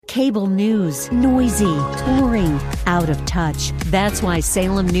Cable news, noisy, boring, out of touch. That's why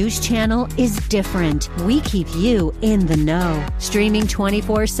Salem News Channel is different. We keep you in the know. Streaming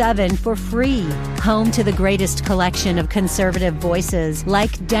 24/7 for free. Home to the greatest collection of conservative voices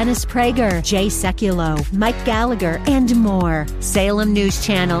like Dennis Prager, Jay Sekulow, Mike Gallagher, and more. Salem News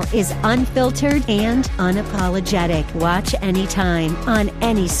Channel is unfiltered and unapologetic. Watch anytime, on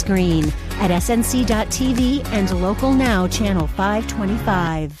any screen, at snc.tv and Local Now Channel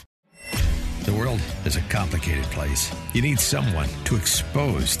 525. The world is a complicated place. You need someone to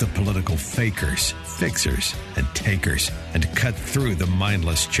expose the political fakers, fixers, and takers, and to cut through the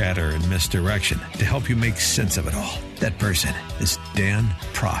mindless chatter and misdirection to help you make sense of it all. That person is Dan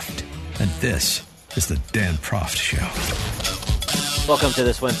Proft, and this is the Dan Proft Show. Welcome to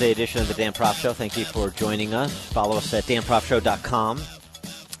this Wednesday edition of the Dan Proft Show. Thank you for joining us. Follow us at danproftshow.com.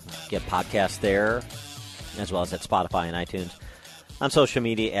 Get podcasts there, as well as at Spotify and iTunes. On social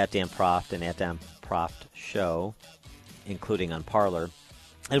media, at Dan Proft and at Dan Proft Show, including on Parler.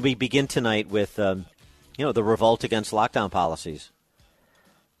 And we begin tonight with, the revolt against lockdown policies.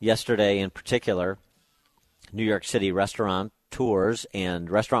 Yesterday, in particular, New York City restaurateurs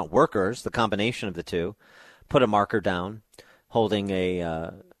and restaurant workers, the combination of the two, put a marker down, holding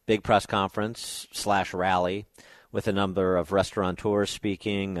a big press conference / rally with a number of restaurateurs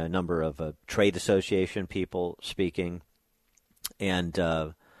speaking, a number of trade association people speaking, and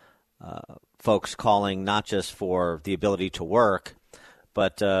folks calling not just for the ability to work,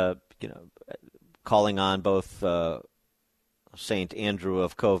 but calling on both St. Andrew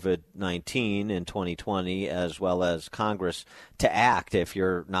of COVID-19 in 2020, as well as Congress, to act if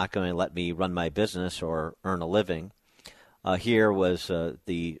you're not going to let me run my business or earn a living. Here was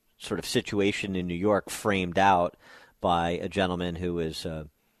the sort of situation in New York framed out by a gentleman who is a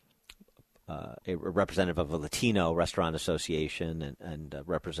representative of a Latino restaurant association and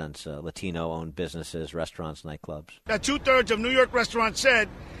represents Latino-owned businesses, restaurants, nightclubs. That 2/3 of New York restaurants said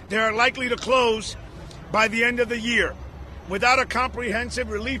they are likely to close by the end of the year without a comprehensive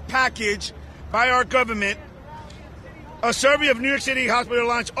relief package by our government. A survey of New York City hospital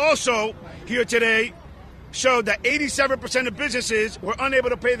lines also here today showed that 87% of businesses were unable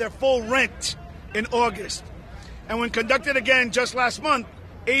to pay their full rent in August. And when conducted again just last month,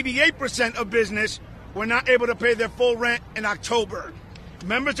 88% of business were not able to pay their full rent in October.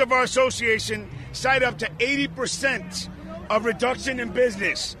 Members of our association cite up to 80% of reduction in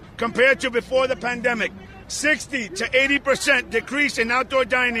business compared to before the pandemic. 60 to 80% decrease in outdoor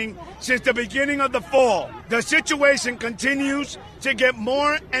dining since the beginning of the fall. The situation continues to get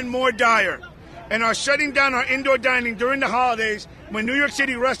more and more dire, and are shutting down our indoor dining during the holidays when New York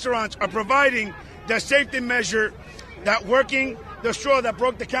City restaurants are providing the safety measure that working the straw that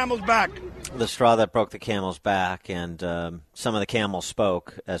broke the camel's back. The straw that broke the camel's back, and some of the camels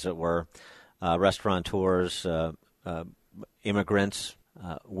spoke, as it were. Restaurateurs, immigrants,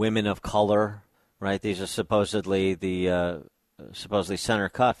 women of color, right? These are supposedly the center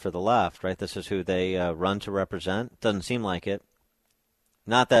cut for the left, right? This is who they run to represent. Doesn't seem like it.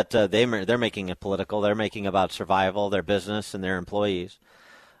 Not that they're making it political. They're making about survival, their business, and their employees.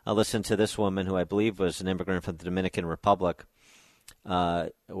 I'll listen to this woman, who I believe was an immigrant from the Dominican Republic,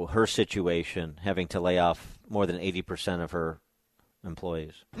 her situation, having to lay off more than 80% of her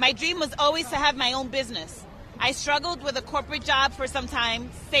employees. My dream was always to have my own business. I struggled with a corporate job for some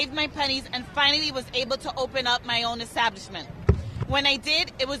time, saved my pennies, and finally was able to open up my own establishment. When I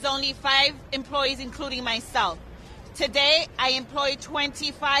did, it was only 5 employees, including myself. Today, I employ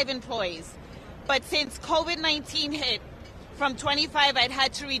 25 employees. But since COVID-19 hit, from 25, I'd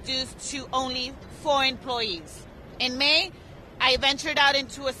had to reduce to only 4 employees. In May, I ventured out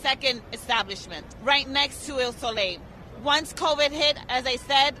into a second establishment right next to Il Soleil. Once COVID hit, as I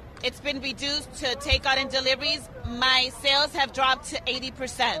said, it's been reduced to takeout and deliveries. My sales have dropped to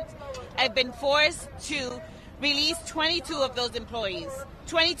 80%. I've been forced to release 22 of those employees.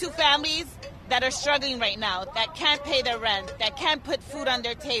 22 families that are struggling right now, that can't pay their rent, that can't put food on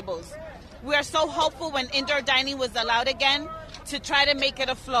their tables. We are so hopeful when indoor dining was allowed again to try to make it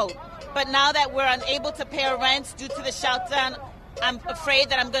afloat. But now that we're unable to pay our rents due to the shutdown, I'm afraid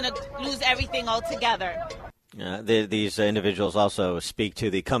that I'm going to lose everything altogether. These individuals also speak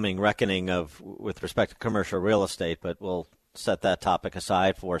to the coming reckoning with respect to commercial real estate, but we'll set that topic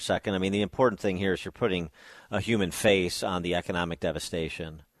aside for a second. I mean, the important thing here is you're putting a human face on the economic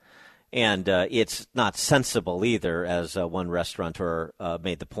devastation. And it's not sensible either, as one restaurateur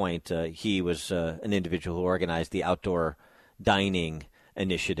made the point. He was an individual who organized the outdoor dining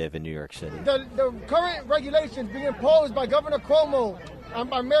initiative in New York City. The current regulations being imposed by Governor Cuomo and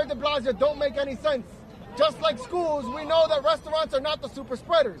by Mayor de Blasio don't make any sense. Just like schools, we know that restaurants are not the super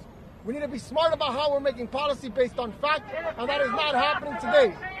spreaders. We need to be smart about how we're making policy based on fact, and that is not happening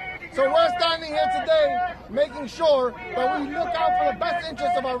today. So we're standing here today making sure that we look out for the best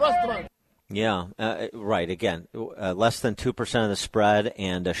interests of our restaurants. Yeah, right. Again, less than 2% of the spread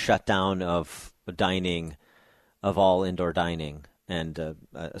and a shutdown of dining, of all indoor dining. And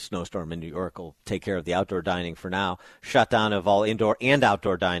a snowstorm in New York will take care of the outdoor dining for now. Shutdown of all indoor and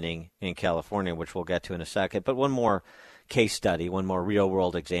outdoor dining in California, which we'll get to in a second. But one more case study, one more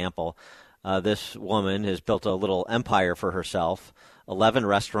real-world example. This woman has built a little empire for herself, 11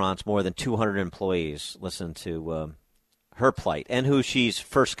 restaurants, more than 200 employees. Listen to her plight and who she's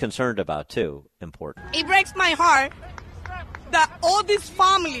first concerned about, too. Important. It breaks my heart that all this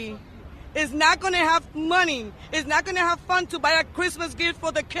family is not going to have money, is not going to have fun to buy a Christmas gift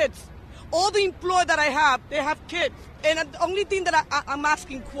for the kids. All the employees that I have, they have kids. And the only thing that I'm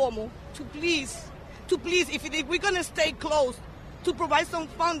asking Cuomo to please, if we're going to stay close, to provide some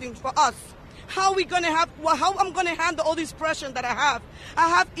funding for us. How I'm going to handle all this pressure that I have. I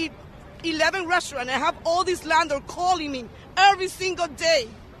have 11 restaurants. I have all these landlords calling me every single day,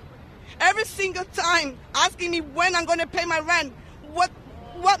 every single time, asking me when I'm going to pay my rent, what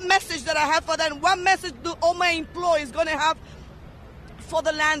message that I have for them, what message do all my employees going to have for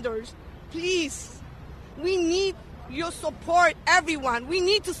the landlords. Please, we need your support, everyone. We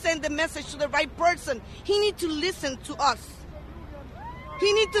need to send the message to the right person. He needs to listen to us.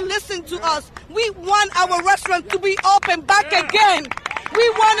 He needs to listen to us. We want our restaurant to be open back again. We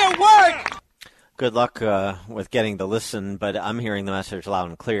want to work. Good luck with getting the listen, but I'm hearing the message loud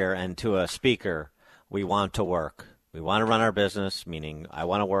and clear. And to a speaker, we want to work. We want to run our business, meaning I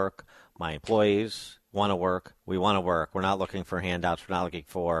want to work. My employees want to work. We want to work. We're not looking for handouts. We're not looking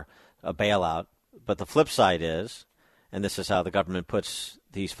for a bailout. But the flip side is, and this is how the government puts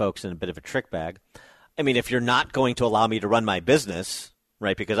these folks in a bit of a trick bag, I mean, if you're not going to allow me to run my business,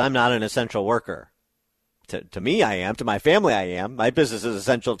 right, because I'm not an essential worker. To me, I am. To my family, I am. My business is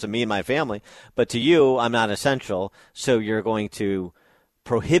essential to me and my family. But to you, I'm not essential. So you're going to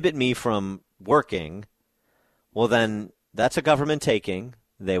prohibit me from working. Well, then that's a government taking,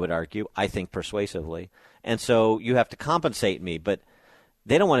 they would argue, I think persuasively. And so you have to compensate me. But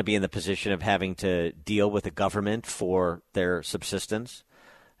they don't want to be in the position of having to deal with the government for their subsistence.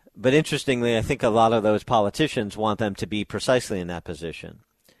 But interestingly, I think a lot of those politicians want them to be precisely in that position.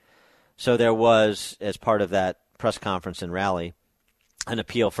 So there was, as part of that press conference and rally, an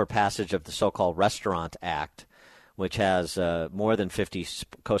appeal for passage of the so-called Restaurant Act, which has more than 50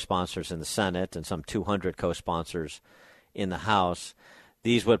 co-sponsors in the Senate and some 200 co-sponsors in the House.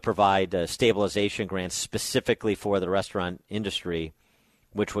 These would provide stabilization grants specifically for the restaurant industry,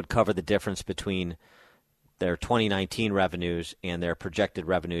 which would cover the difference between their 2019 revenues and their projected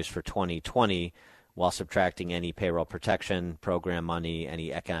revenues for 2020, while subtracting any payroll protection program money,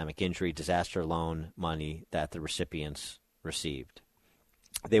 any economic injury disaster loan money that the recipients received.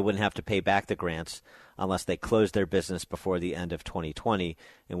 They wouldn't have to pay back the grants unless they closed their business before the end of 2020,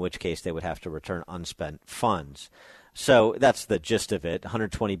 in which case they would have to return unspent funds. So that's the gist of it,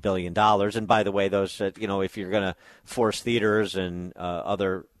 $120 billion. And by the way, those, if you're going to force theaters and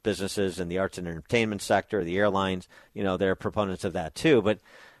other businesses in the arts and entertainment sector, the airlines, they're proponents of that too. But,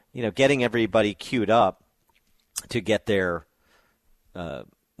 getting everybody queued up to get their,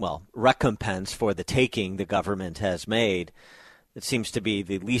 recompense for the taking the government has made, it seems to be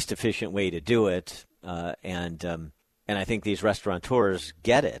the least efficient way to do it. And I think these restaurateurs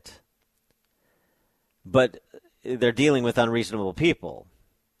get it. But they're dealing with unreasonable people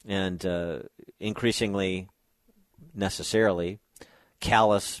and increasingly, necessarily,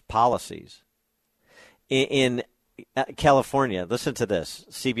 callous policies. In California, listen to this,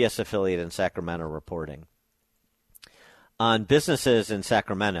 CBS affiliate in Sacramento reporting. On businesses in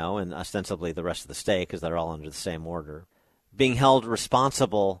Sacramento, and ostensibly the rest of the state, because they're all under the same order, being held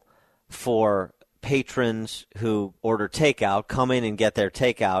responsible for patrons who order takeout, come in and get their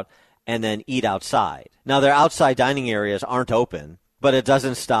takeout, and then eat outside. Now, their outside dining areas aren't open, but it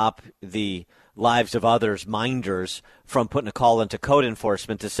doesn't stop the lives of others, minders, from putting a call into code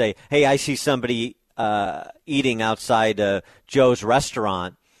enforcement to say, hey, I see somebody eating outside Joe's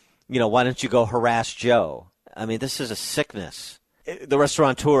restaurant. Why don't you go harass Joe? I mean, this is a sickness. The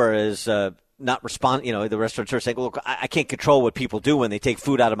restaurateur is not respond. The restaurateur saying, look, I can't control what people do when they take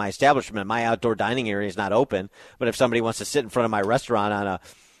food out of my establishment. My outdoor dining area is not open. But if somebody wants to sit in front of my restaurant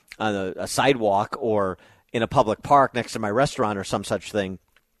on a sidewalk or in a public park next to my restaurant or some such thing,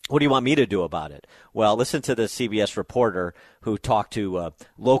 What do you want me to do about it? Well, listen to the CBS reporter who talked to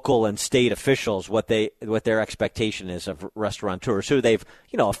local and state officials what their expectation is of restaurateurs who they've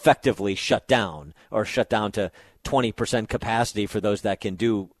effectively shut down to 20% capacity for those that can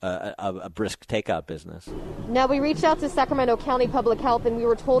do a brisk takeout business. Now, we reached out to Sacramento County Public Health, and we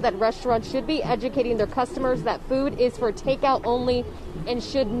were told that restaurants should be educating their customers that food is for takeout only and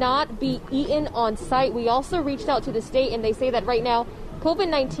should not be eaten on site. We also reached out to the state, and they say that right now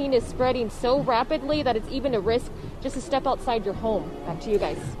COVID-19 is spreading so rapidly that it's even a risk just to step outside your home. Back to you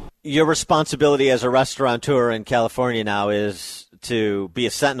guys. Your responsibility as a restaurateur in California now is to be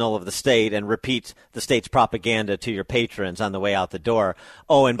a sentinel of the state and repeat the state's propaganda to your patrons on the way out the door.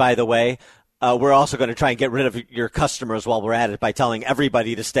 Oh, and by the way, we're also going to try and get rid of your customers while we're at it by telling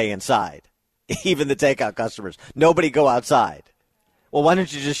everybody to stay inside, even the takeout customers. Nobody go outside. Well, why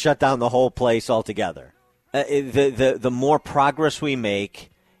don't you just shut down the whole place altogether? The more progress we make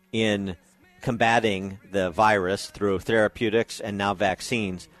in combating the virus through therapeutics and now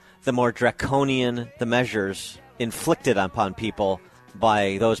vaccines, the more draconian the measures inflicted upon people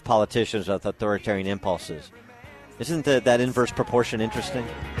by those politicians with authoritarian impulses. Isn't that inverse proportion interesting?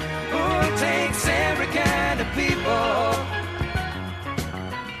 Oh, it takes every kind of people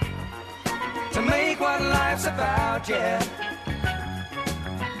to make what life's about, yeah.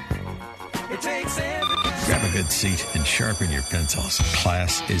 It takes every Grab a good seat and sharpen your pencils.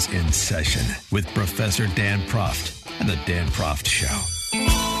 Class is in session with Professor Dan Proft and the Dan Proft Show.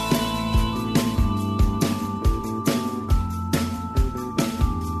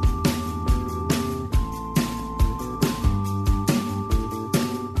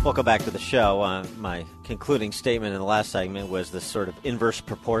 Welcome back to the show. My concluding statement in the last segment was this sort of inverse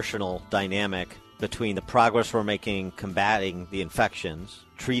proportional dynamic between the progress we're making combating the infections,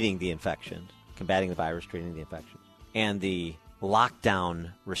 treating the infections, combating the virus, treating the infections, and the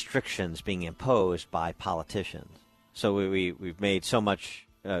lockdown restrictions being imposed by politicians. So we've made so much,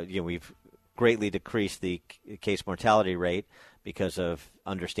 we've greatly decreased the case mortality rate because of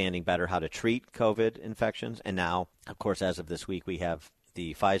understanding better how to treat COVID infections. And now, of course, as of this week, we have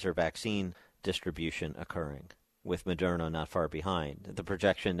the Pfizer vaccine distribution occurring, with Moderna not far behind. The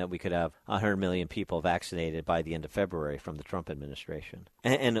projection that we could have 100 million people vaccinated by the end of February from the Trump administration.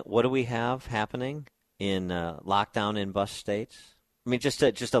 And what do we have happening in lockdown in bus states? I mean, just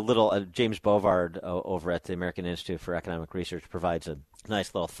a little, James Bovard over at the American Institute for Economic Research provides a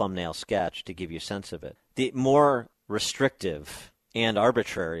nice little thumbnail sketch to give you a sense of it. The more restrictive and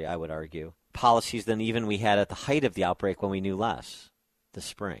arbitrary, I would argue, policies than even we had at the height of the outbreak when we knew less, this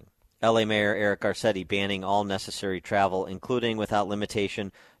spring. L.A. Mayor Eric Garcetti banning all necessary travel, including, without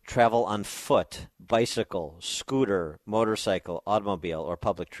limitation, travel on foot, bicycle, scooter, motorcycle, automobile, or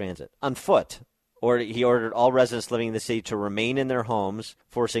public transit. On foot. Or he ordered all residents living in the city to remain in their homes,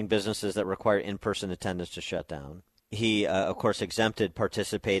 forcing businesses that require in-person attendance to shut down. He, of course, exempted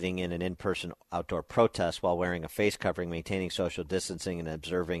participating in an in-person outdoor protest while wearing a face covering, maintaining social distancing, and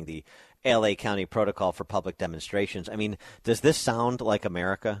observing the L.A. County protocol for public demonstrations. I mean, does this sound like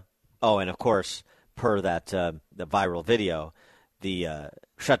America? Oh, and of course, per that the viral video, the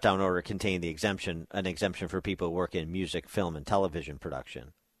shutdown order contained an exemption for people who work in music, film, and television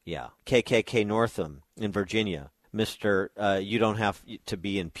production. Yeah. KKK Northam in Virginia. You don't have to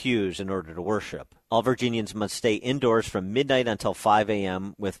be in pews in order to worship. All Virginians must stay indoors from midnight until 5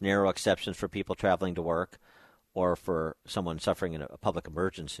 a.m. with narrow exceptions for people traveling to work or for someone suffering in a public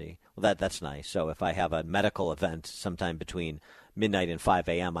emergency. Well, that's nice. So if I have a medical event sometime between midnight and 5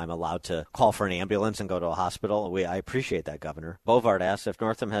 a.m., I'm allowed to call for an ambulance and go to a hospital. I appreciate that, Governor. Bovard asks, if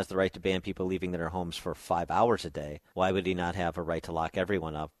Northam has the right to ban people leaving their homes for 5 hours a day, why would he not have a right to lock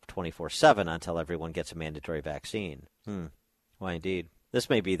everyone up 24/7 until everyone gets a mandatory vaccine? Why, indeed. This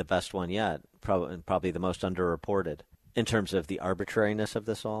may be the best one yet, probably the most underreported in terms of the arbitrariness of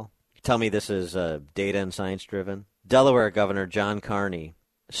this all. Tell me this is data and science-driven. Delaware Governor John Carney.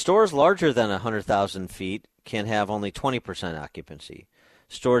 Stores larger than 100,000 feet can have only 20% occupancy.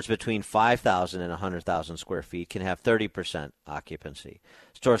 Stores between 5,000 and 100,000 square feet can have 30% occupancy.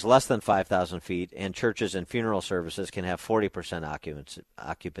 Stores less than 5,000 feet and churches and funeral services can have 40%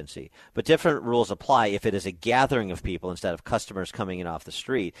 occupancy. But different rules apply if it is a gathering of people instead of customers coming in off the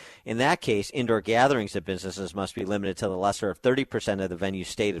street. In that case, indoor gatherings of businesses must be limited to the lesser of 30% of the venue's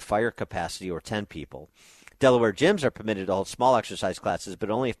stated fire capacity, or 10 people. Delaware gyms are permitted to hold small exercise classes, but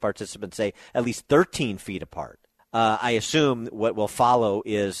only if participants stay at least 13 feet apart. I assume what will follow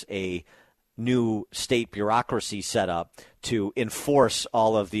is a new state bureaucracy set up to enforce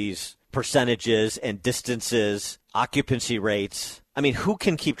all of these percentages and distances, occupancy rates. I mean, who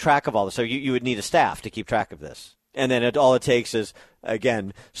can keep track of all this? So you would need a staff to keep track of this. And then all it takes is,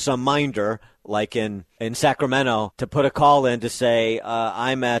 again, some minder, like in Sacramento, to put a call in to say,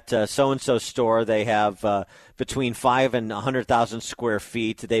 I'm at so-and-so store. They have between 5 and 100,000 square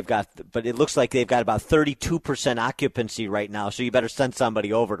feet. But it looks like they've got about 32% occupancy right now, so you better send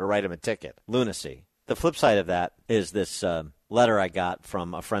somebody over to write them a ticket. Lunacy. The flip side of that is this letter I got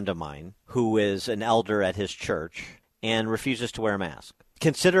from a friend of mine who is an elder at his church and refuses to wear a mask.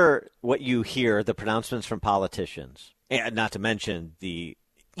 Consider what you hear, the pronouncements from politicians, and not to mention the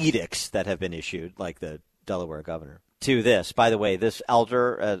edicts that have been issued, like the Delaware governor. To this, by the way, this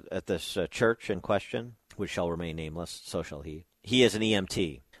elder at this church in question, which shall remain nameless, so shall he. He is an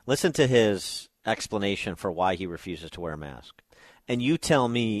EMT. Listen to his explanation for why he refuses to wear a mask. And you tell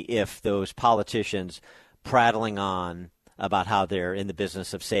me if those politicians prattling on about how they're in the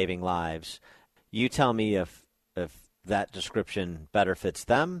business of saving lives, you tell me if that description better fits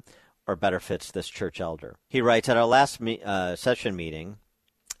them or better fits this church elder. He writes, at our last session meeting,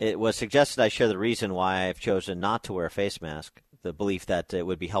 it was suggested I share the reason why I've chosen not to wear a face mask, the belief that it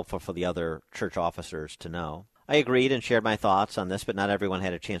would be helpful for the other church officers to know. I agreed and shared my thoughts on this, but not everyone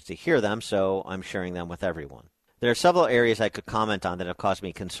had a chance to hear them, so I'm sharing them with everyone. There are several areas I could comment on that have caused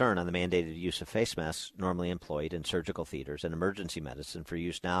me concern on the mandated use of face masks normally employed in surgical theaters and emergency medicine for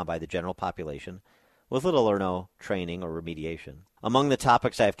use now by the general population with little or no training or remediation. Among the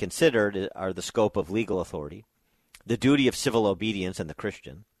topics I have considered are the scope of legal authority, the duty of civil obedience and the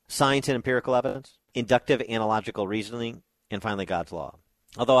Christian, science and empirical evidence, inductive analogical reasoning, and finally God's law.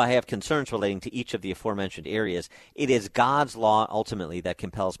 Although I have concerns relating to each of the aforementioned areas, it is God's law ultimately that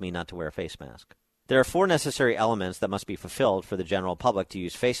compels me not to wear a face mask. There are 4 necessary elements that must be fulfilled for the general public to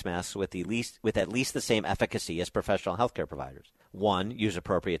use face masks with at least the same efficacy as professional healthcare providers. 1, use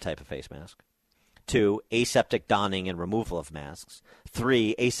appropriate type of face mask. 2, aseptic donning and removal of masks.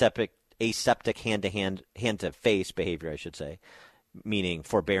 3, aseptic hand-to-face behavior, meaning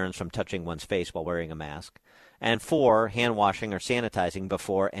forbearance from touching one's face while wearing a mask. And 4, hand washing or sanitizing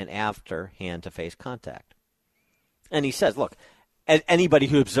before and after hand-to-face contact. And he says, look, anybody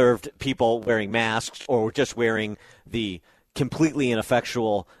who observed people wearing masks or just wearing the completely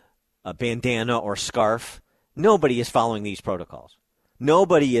ineffectual bandana or scarf, nobody is following these protocols.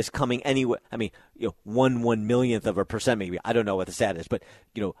 Nobody is coming anywhere. 1/1,000,000th of a percent, maybe. I don't know what the stat is, but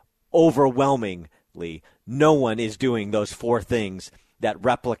overwhelmingly, no one is doing those 4 things that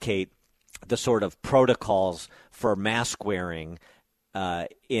replicate the sort of protocols for mask wearing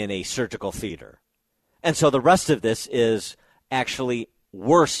in a surgical theater. And so the rest of this is actually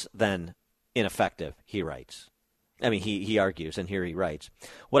worse than ineffective, he writes. He argues, and here he writes,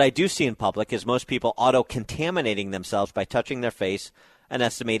 what I do see in public is most people auto-contaminating themselves by touching their face an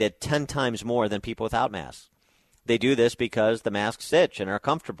estimated 10 times more than people without masks. They do this because the masks itch and are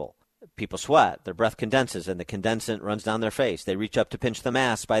comfortable. People sweat, their breath condenses, and the condensant runs down their face. They reach up to pinch the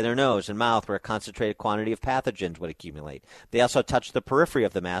mask by their nose and mouth where a concentrated quantity of pathogens would accumulate. They also touch the periphery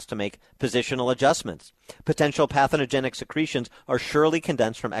of the mask to make positional adjustments. Potential pathogenic secretions are surely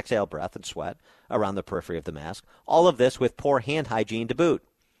condensed from exhale breath and sweat around the periphery of the mask. All of this with poor hand hygiene to boot.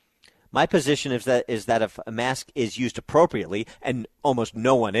 My position is that if a mask is used appropriately, and almost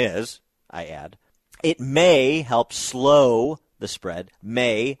no one is, I add, it may help slow the spread of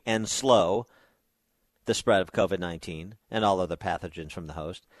COVID-19 and all other pathogens from the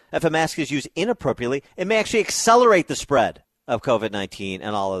host. If a mask is used inappropriately, it may actually accelerate the spread of COVID-19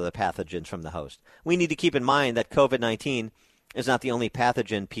 and all other pathogens from the host. We need to keep in mind that COVID-19 is not the only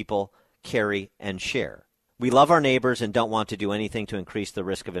pathogen people carry and share. We love our neighbors and don't want to do anything to increase the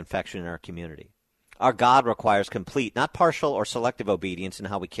risk of infection in our community. Our God requires complete, not partial or selective obedience in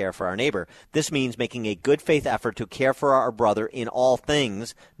how we care for our neighbor. This means making a good faith effort to care for our brother in all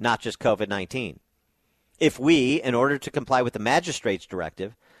things, not just COVID-19. If we, in order to comply with the magistrate's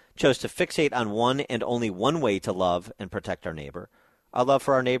directive, chose to fixate on one and only one way to love and protect our neighbor, our love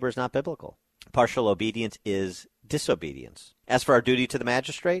for our neighbor is not biblical. Partial obedience is disobedience. As for our duty to the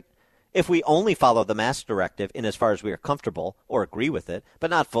magistrate, if we only follow the mask directive in as far as we are comfortable or agree with it, but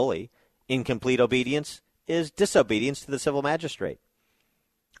not fully, incomplete obedience is disobedience to the civil magistrate.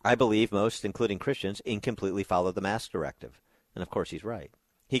 I believe most, including Christians, incompletely follow the mask directive. And of course he's right.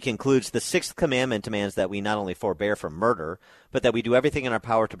 He concludes the 6th commandment demands that we not only forbear from murder, but that we do everything in our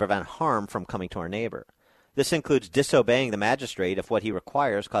power to prevent harm from coming to our neighbor. This includes disobeying the magistrate if what he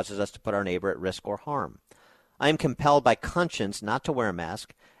requires causes us to put our neighbor at risk or harm. I am compelled by conscience not to wear a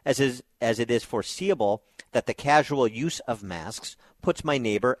mask, as it is foreseeable that the casual use of masks puts my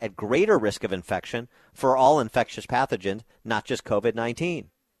neighbor at greater risk of infection for all infectious pathogens, not just COVID-19.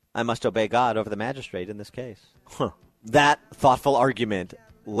 I must obey God over the magistrate in this case. That thoughtful argument,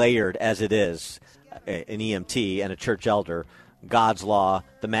 layered as it is, an EMT, and a church elder, God's law,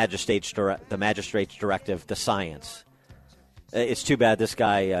 the magistrate's directive, the science. It's too bad this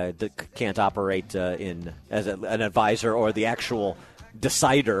guy can't operate as an advisor or the actual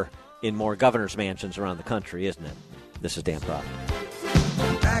decider in more governor's mansions around the country, isn't it? This is Dan Proft.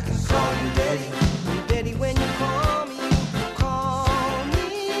 I can call you Daddy, Daddy when you call me, call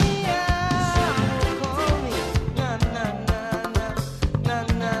me, call me, na na na na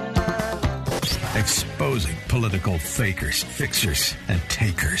na na. Exposing political fakers, fixers, and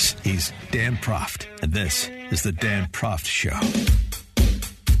takers. He's Dan Proft, and this is the Dan Proft Show.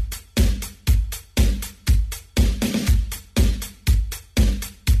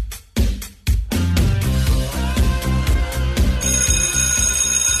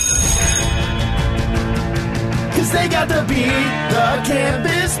 They got the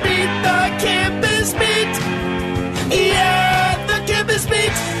campus beat, yeah, the campus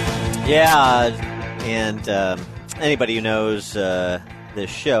beat. Yeah, and anybody who knows this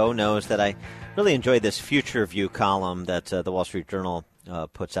show knows that I really enjoy this Future View column that the Wall Street Journal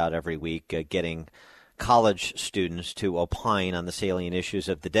puts out every week, getting college students to opine on the salient issues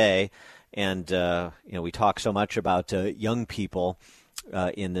of the day. And, we talk so much about young people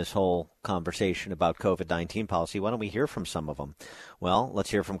in this whole conversation about COVID-19 policy. Why don't we hear from some of them? Well, let's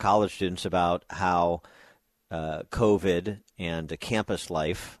hear from college students about how COVID and campus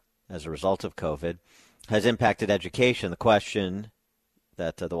life as a result of COVID has impacted education. The question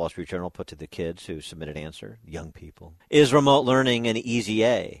that the Wall Street Journal put to the kids who submitted answer, young people, is remote learning an easy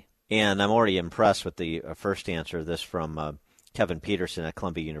A? And I'm already impressed with the first answer, this from Kevin Peterson at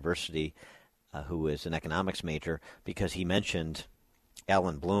Columbia University, who is an economics major, because he mentioned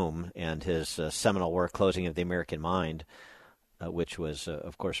Alan Bloom and his seminal work, Closing of the American Mind, which was,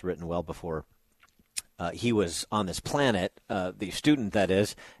 of course, written well before he was on this planet, the student that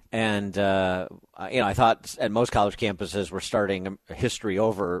is. And, I thought at most college campuses we're starting history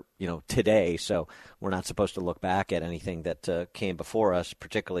over, today. So we're not supposed to look back at anything that came before us,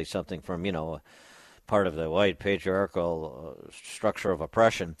 particularly something from, part of the white patriarchal structure of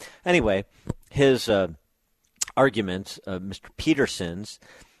oppression. Anyway, his argument, Mr. Peterson's,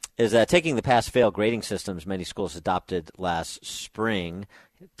 is that taking the pass-fail grading systems many schools adopted last spring,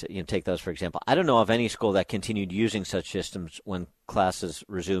 take those for example, I don't know of any school that continued using such systems when classes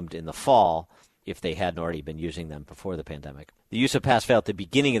resumed in the fall, if they hadn't already been using them before the pandemic. The use of pass-fail at the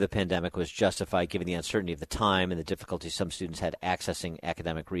beginning of the pandemic was justified given the uncertainty of the time and the difficulties some students had accessing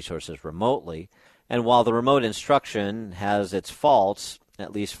academic resources remotely. And while the remote instruction has its faults,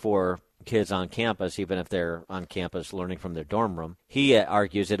 at least for kids on campus, even if they're on campus learning from their dorm room, he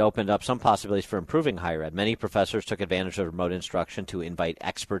argues it opened up some possibilities for improving higher ed. Many professors took advantage of remote instruction to invite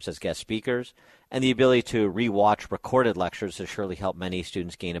experts as guest speakers, and the ability to re-watch recorded lectures has surely helped many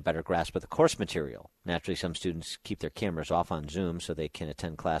students gain a better grasp of the course material. Naturally, some students keep their cameras off on Zoom so they can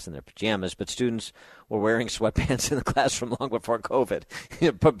attend class in their pajamas, but students were wearing sweatpants in the classroom long before COVID.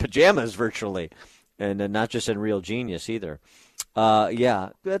 Pajamas virtually, and not just in Real Genius either.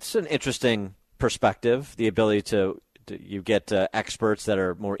 That's an interesting perspective, the ability to you get experts that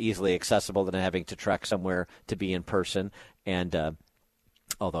are more easily accessible than having to trek somewhere to be in person. And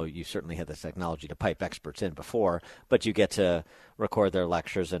although you certainly had the technology to pipe experts in before, but you get to record their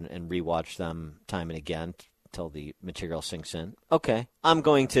lectures and rewatch them time and again until the material sinks in. Okay, I'm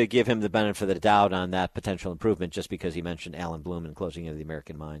going to give him the benefit of the doubt on that potential improvement just because he mentioned Alan Bloom in Closing of the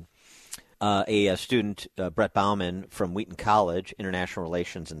American Mind. A student, Brett Bauman from Wheaton College, International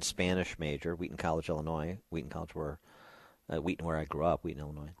Relations and Spanish major, Wheaton College, Illinois. Wheaton, where I grew up, Wheaton,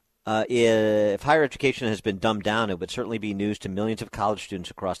 Illinois. If higher education has been dumbed down, it would certainly be news to millions of college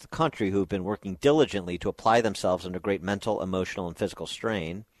students across the country who have been working diligently to apply themselves under great mental, emotional, and physical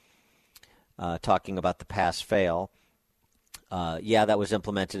strain. Talking about the pass-fail. That was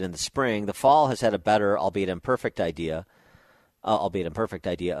implemented in the spring. The fall has had a better, albeit imperfect idea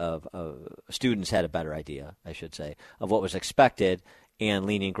of students had a better idea, I should say, of what was expected, and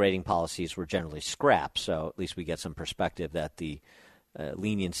lenient grading policies were generally scrapped. So at least we get some perspective that the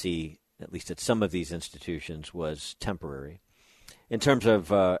leniency, at least at some of these institutions, was temporary. In terms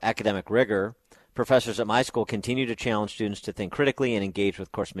of academic rigor, professors at my school continue to challenge students to think critically and engage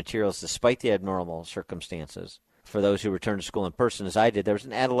with course materials despite the abnormal circumstances. For those who returned to school in person, as I did, there was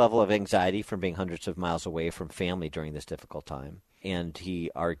an added level of anxiety from being hundreds of miles away from family during this difficult time. And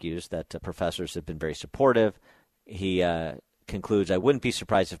he argues that professors have been very supportive. He concludes, I wouldn't be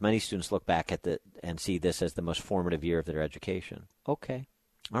surprised if many students look back at and see this as the most formative year of their education. Okay.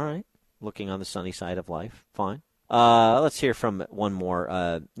 All right. Looking on the sunny side of life. Fine. Let's hear from one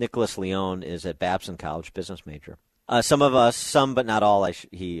more. Nicholas Leone is at Babson College, business major. Some of us, some but not all,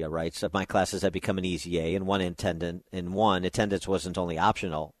 he writes, of my classes have become an easy A. In one, attendance wasn't only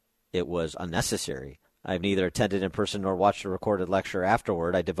optional, it was unnecessary. I've neither attended in person nor watched a recorded lecture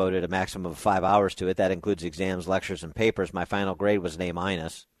afterward. I devoted a maximum of 5 hours to it. That includes exams, lectures, and papers. My final grade was an A-.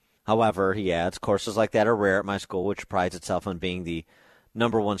 However, he adds, courses like that are rare at my school, which prides itself on being the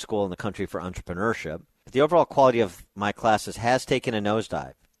 #1 school in the country for entrepreneurship. But the overall quality of my classes has taken a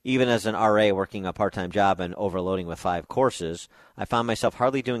nosedive. Even as an RA working a part-time job and overloading with 5 courses, I found myself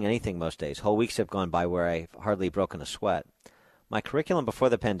hardly doing anything most days. Whole weeks have gone by where I've hardly broken a sweat. My curriculum before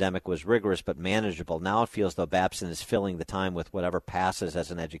the pandemic was rigorous but manageable. Now it feels though Babson is filling the time with whatever passes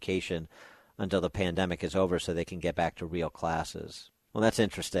as an education until the pandemic is over so they can get back to real classes. Well, that's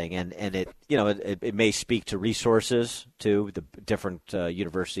interesting, and it may speak to resources, too. The different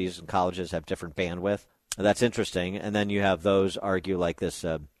universities and colleges have different bandwidth. That's interesting. And then you have those argue, like this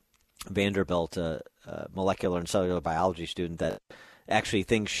Vanderbilt molecular and cellular biology student, that actually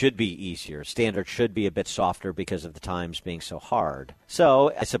things should be easier. Standards should be a bit softer because of the times being so hard.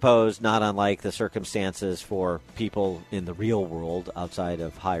 So I suppose not unlike the circumstances for people in the real world outside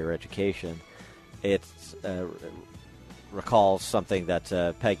of higher education, it recalls something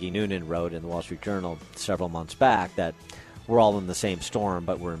that Peggy Noonan wrote in the Wall Street Journal several months back, that we're all in the same storm,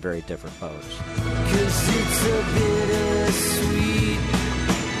 but we're in very different boats. 'Cause it's a bittersweet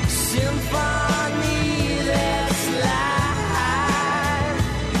symphony that's life.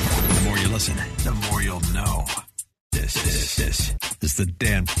 The more you listen, the more you'll know. This is the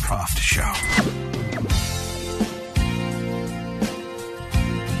Dan Proft Show.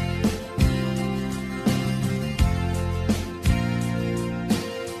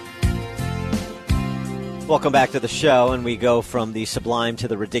 Welcome back to the show, and we go from the sublime to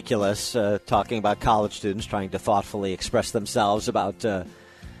the ridiculous, talking about college students trying to thoughtfully express themselves about the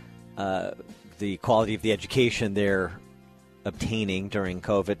quality of the education they're obtaining during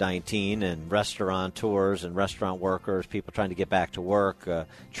COVID-19, and restaurateurs and restaurant workers, people trying to get back to work,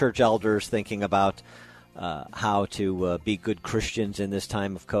 church elders thinking about how to be good Christians in this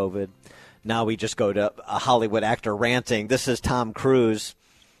time of COVID. Now we just go to a Hollywood actor ranting. This is Tom Cruise.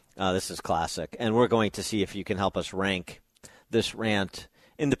 This is classic, and we're going to see if you can help us rank this rant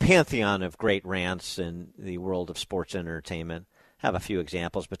in the pantheon of great rants in the world of sports entertainment. Have a few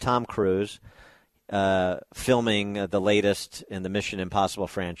examples, but Tom Cruise filming the latest in the Mission Impossible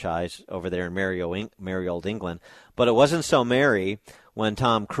franchise over there in merry old England. But it wasn't so merry when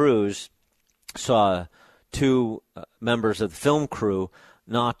Tom Cruise saw 2 members of the film crew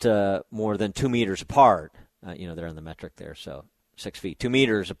not more than 2 meters apart. They're in the metric there, so 6 feet, 2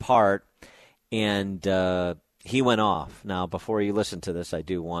 meters apart, and he went off. Now, before you listen to this, I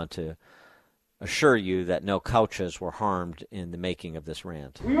do want to assure you that no couches were harmed in the making of this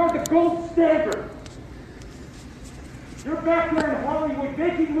rant. We are the gold standard. You're back there in Hollywood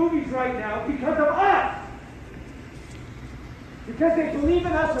making movies right now because of us. Because they believe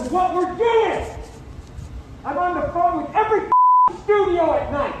in us and what we're doing. I'm on the phone with every studio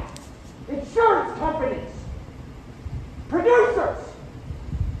at night. Insurance companies. Producers!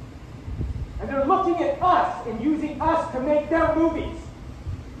 And they're looking at us and using us to make their movies.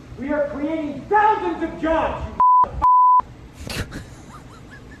 We are creating thousands of jobs, you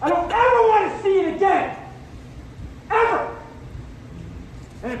I don't ever want to see it again! Ever!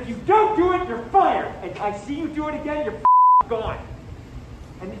 And if you don't do it, you're fired. And I see you do it again, you're gone.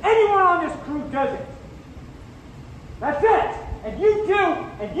 And anyone on this crew does it. That's it! And you too,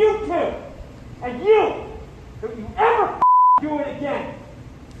 and you too, and you! Don't you ever do it again.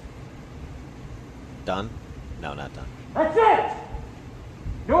 Done? No, not done. That's it!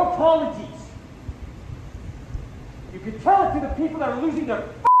 No apologies. You can tell it to the people that are losing their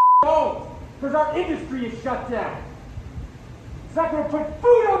homes because our industry is shut down. It's not going to put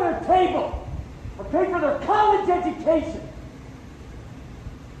food on their table or pay for their college education.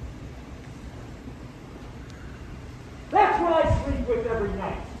 That's what I sleep with every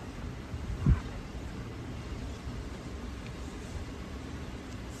night.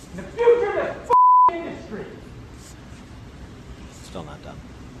 The future of this industry. Still not done.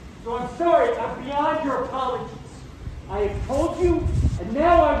 So I'm sorry, I'm beyond your apologies. I have told you, and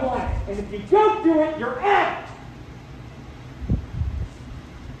now I want it. And if you don't do it, you're out.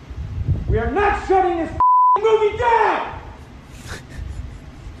 We are not shutting this movie down.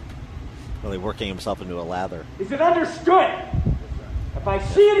 Really working himself into a lather. Is it understood? If I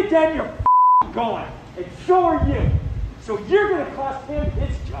see it again, you're gone. And so are you. So you're going to cost him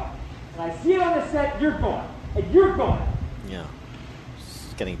his job. And I see it on the set, you're gone. And you're gone. Yeah.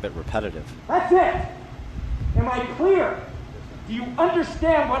 It's getting a bit repetitive. That's it. Am I clear? Do you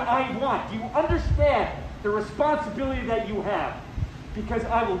understand what I want? Do you understand the responsibility that you have, because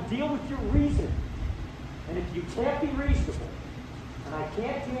I will deal with your reason. And if you can't be reasonable, and I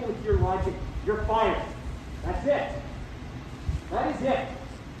can't deal with your logic, you're fired. That's it. That is it.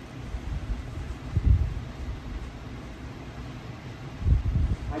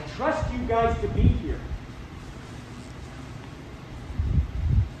 I trust you guys to be here.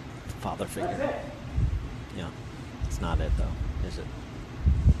 Father figure. That's it. Yeah. It's not it, though, is it?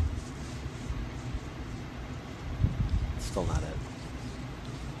 It's still not it.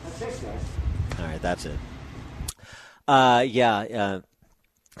 That's it, guys. All right, that's it.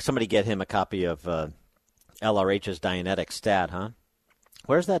 Somebody get him a copy of LRH's Dianetic Stat, huh?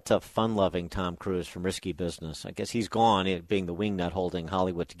 Where's that fun-loving Tom Cruise from Risky Business? I guess he's gone, being the wingnut holding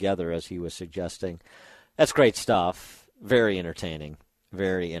Hollywood together, as he was suggesting. That's great stuff. Very entertaining.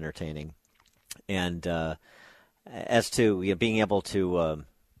 Very entertaining. And as to being able to,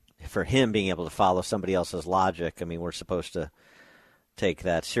 for him being able to follow somebody else's logic, I mean, we're supposed to take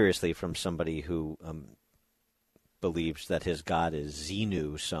that seriously from somebody who believes that his god is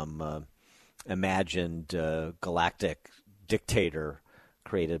Xenu, some imagined galactic dictator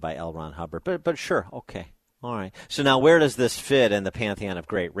created by L. Ron Hubbard. But sure, okay. All right. So now where does this fit in the pantheon of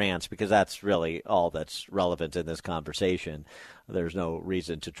great rants? Because that's really all that's relevant in this conversation. There's no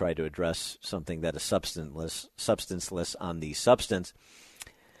reason to try to address something that is substanceless on the substance.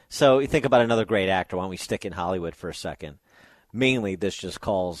 So you think about another great actor. Why don't we stick in Hollywood for a second? Mainly, this just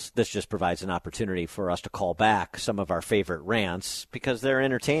provides an opportunity for us to call back some of our favorite rants because they're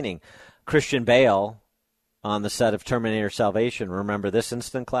entertaining. Christian Bale on the set of Terminator Salvation. Remember this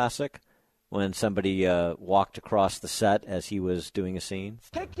instant classic when somebody walked across the set as he was doing a scene?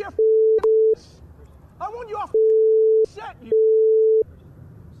 Take your I want you off set, you.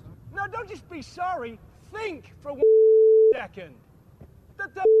 No, don't just be sorry. Think for 1 second.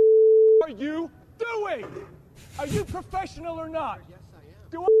 What the are you doing? Are you professional or not? Yes, I am.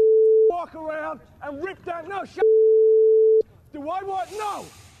 Do I walk around and rip down? No, shut. Do I want? No,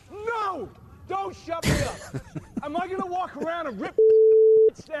 no. Don't shut me up. Am I going to walk around and rip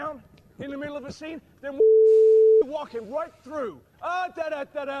down in the middle of a scene? Then walking right through.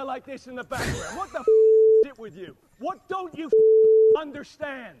 Da-da-da-da, like this in the background. What the is it with you? What don't you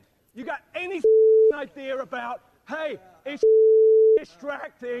understand? You got any idea about, hey, it's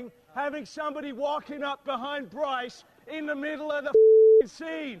distracting having somebody walking up behind Bryce in the middle of the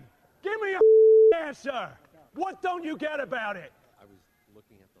scene? Give me a answer. What don't you get about it?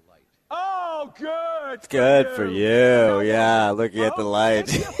 Oh, good. It's good for you. Yeah, looking at the light.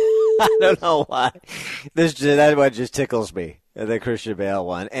 I don't know why. That one just tickles me, the Christian Bale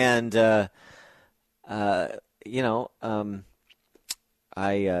one. And,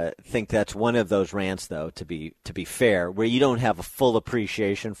 I think that's one of those rants, though, to be fair, where you don't have a full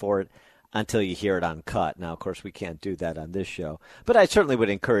appreciation for it until you hear it uncut. Now, of course, we can't do that on this show. But I certainly would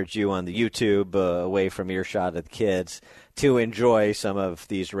encourage you on the YouTube, away from earshot of the kids, to enjoy some of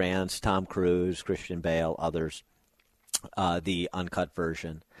these rants, Tom Cruise, Christian Bale, others, the uncut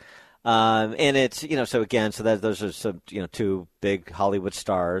version. And it's, so those are some, two big Hollywood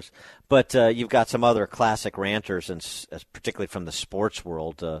stars. But you've got some other classic ranters, and particularly from the sports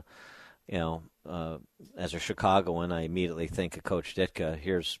world. As a Chicagoan, I immediately think of Coach Ditka.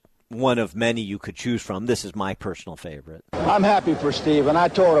 Here's one of many you could choose from. This is my personal favorite. I'm happy for Steve, and I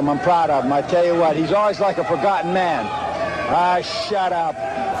told him I'm proud of him. I tell you what, he's always like a forgotten man. Shut up.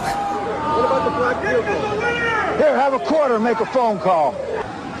 What about the black vehicle? Here, have a quarter and make a phone call.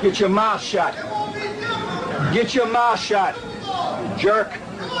 Get your mouth shut. Get your mouth shut, jerk.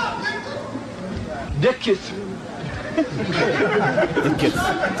 Dickus.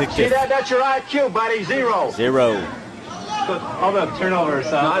 See that? That's your IQ, buddy. Zero. All the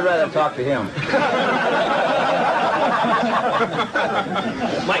turnovers. No, I'd rather talk to him.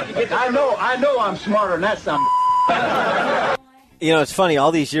 Mike, I know I'm smarter than that son. It's funny.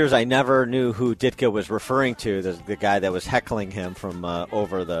 All these years, I never knew who Ditka was referring to, the guy that was heckling him from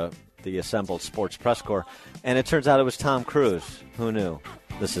over the assembled sports press corps. And it turns out it was Tom Cruise. Who knew?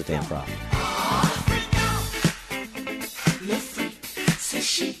 This is Dan Proft.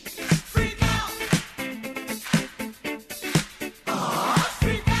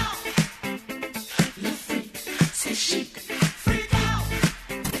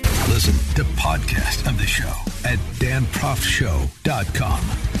 Listen to podcast of the show at danproftshow.com.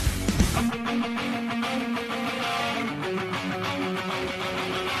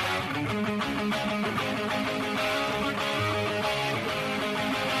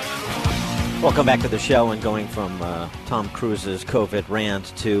 Welcome back to the show, and going from Tom Cruise's COVID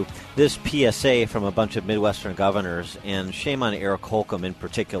rant to this PSA from a bunch of Midwestern governors, and shame on Eric Holcomb in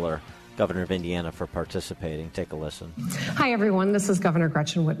particular, Governor of Indiana, for participating. Take a listen. Hi, everyone. This is Governor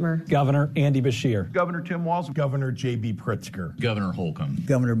Gretchen Whitmer. Governor Andy Beshear. Governor Tim Walz. Governor J.B. Pritzker. Governor Holcomb.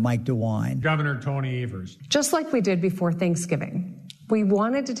 Governor Mike DeWine. Governor Tony Evers. Just like we did before Thanksgiving, we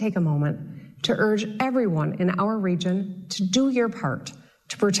wanted to take a moment to urge everyone in our region to do your part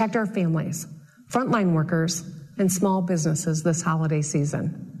to protect our families, frontline workers, and small businesses this holiday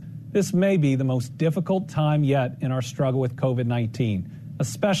season. This may be the most difficult time yet in our struggle with COVID-19,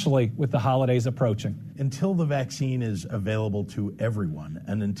 especially with the holidays approaching. Until the vaccine is available to everyone,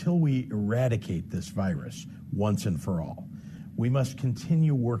 and until we eradicate this virus once and for all, we must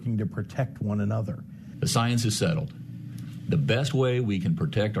continue working to protect one another. The science is settled. The best way we can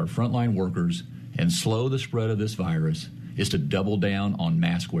protect our frontline workers and slow the spread of this virus is to double down on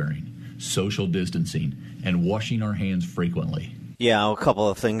mask wearing, social distancing, and washing our hands frequently. Yeah, a couple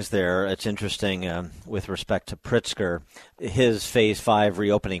of things there. It's interesting with respect to Pritzker. His Phase 5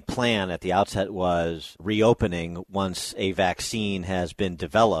 reopening plan at the outset was reopening once a vaccine has been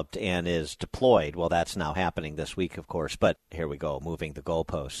developed and is deployed. Well, that's now happening this week, of course. But here we go, moving the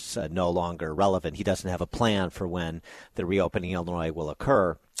goalposts. No longer relevant. He doesn't have a plan for when the reopening in Illinois will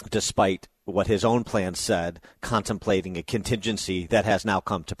occur, despite what his own plan said, contemplating a contingency that has now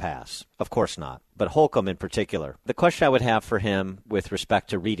come to pass. Of course not. But Holcomb in particular. The question I would have for him with respect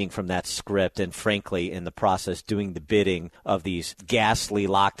to reading from that script and, frankly, in the process doing the bidding of these ghastly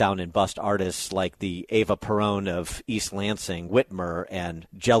lockdown and bust artists like the Eva Perón of East Lansing, Whitmer, and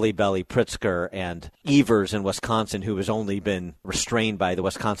Jelly Belly Pritzker, and Evers in Wisconsin, who has only been restrained by the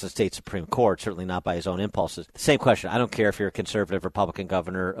Wisconsin State Supreme Court, certainly not by his own impulses. Same question. I don't care if you're a conservative Republican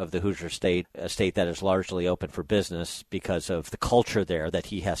governor of the Hoosier State, a state that is largely open for business because of the culture there that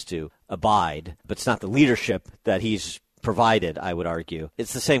he has to abide, but it's not the leadership that he's provided, I would argue.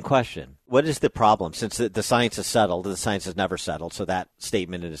 It's the same question. What is the problem? Since the science is settled, the science is never settled, so that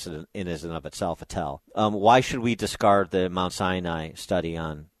statement is in and of itself a tell. Why should we discard the Mount Sinai study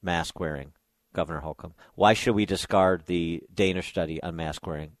on mask wearing, Governor Holcomb? Why should we discard the Danish study on mask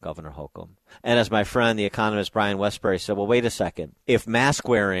wearing, Governor Holcomb? And as my friend, the economist Brian Westbury said, well, wait a second. If mask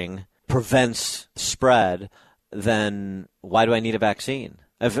wearing prevents spread, then why do I need a vaccine?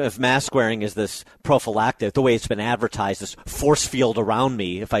 If mask wearing is this prophylactic, the way it's been advertised, this force field around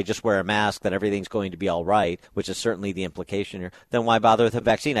me, if I just wear a mask, then everything's going to be all right, which is certainly the implication here, then why bother with a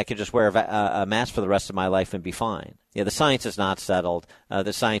vaccine? I could just wear a mask for the rest of my life and be fine. Yeah, the science is not settled.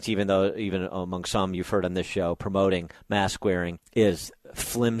 The science, even among some you've heard on this show, promoting mask wearing is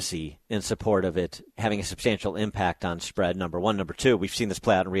flimsy in support of it having a substantial impact on spread, number one. Number two, we've seen this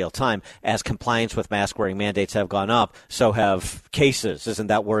play out in real time. As compliance with mask-wearing mandates have gone up, so have cases. Isn't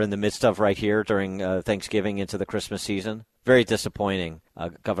that we're in the midst of right here during Thanksgiving into the Christmas season? Very disappointing.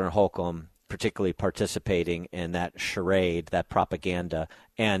 Governor Holcomb particularly participating in that charade, that propaganda.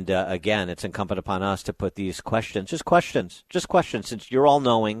 And again, it's incumbent upon us to put these questions, just questions, since you're all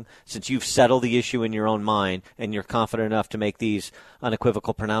knowing, since you've settled the issue in your own mind and you're confident enough to make these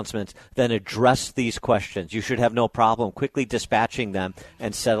unequivocal pronouncements, then address these questions. You should have no problem quickly dispatching them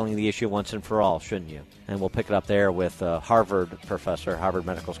and settling the issue once and for all, shouldn't you? And we'll pick it up there with Harvard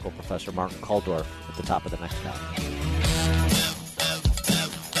Medical School professor Martin Kulldorff at the top of the next hour.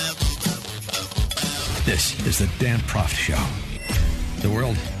 This is the Dan Proft Show. The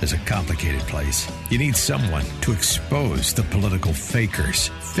world is a complicated place. You need someone to expose the political fakers,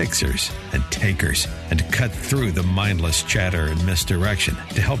 fixers, and takers, and to cut through the mindless chatter and misdirection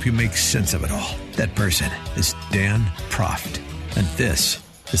to help you make sense of it all. That person is Dan Proft. And this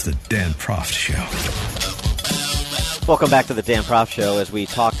is the Dan Proft Show. Welcome back to the Dan Proft Show. As we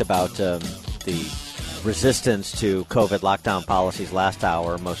talked about the resistance to COVID lockdown policies last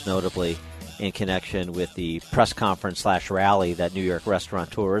hour, most notably in connection with the press conference / rally that New York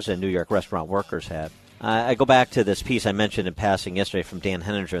restaurateurs and New York restaurant workers had. I go back to this piece I mentioned in passing yesterday from Dan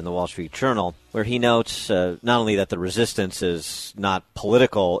Henninger in the Wall Street Journal, where he notes not only that the resistance is not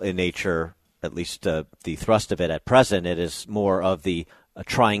political in nature, at least the thrust of it at present, it is more of the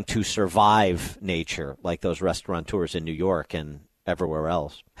trying to survive nature, like those restaurateurs in New York and everywhere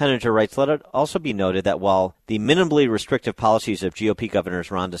else. Henninger writes, let it also be noted that while the minimally restrictive policies of GOP governors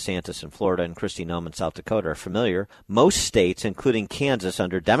Ron DeSantis in Florida and Kristi Noem in South Dakota are familiar, most states, including Kansas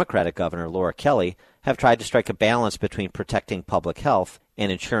under Democratic Governor Laura Kelly, have tried to strike a balance between protecting public health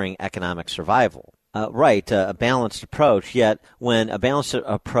and ensuring economic survival. A balanced approach, yet when a balanced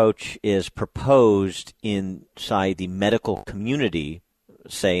approach is proposed inside the medical community,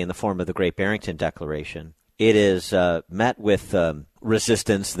 say in the form of the Great Barrington Declaration, it is met with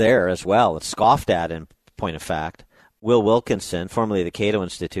resistance there as well. It's scoffed at in point of fact. Will Wilkinson, formerly the Cato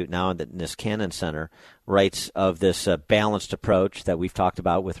Institute, now in the Niskanen Center, writes of this balanced approach that we've talked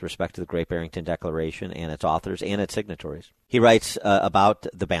about with respect to the Great Barrington Declaration and its authors and its signatories. He writes about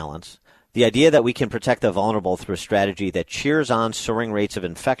the balance. The idea that we can protect the vulnerable through a strategy that cheers on soaring rates of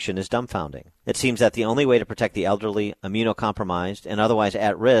infection is dumbfounding. It seems that the only way to protect the elderly, immunocompromised, and otherwise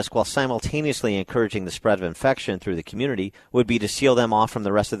at risk while simultaneously encouraging the spread of infection through the community would be to seal them off from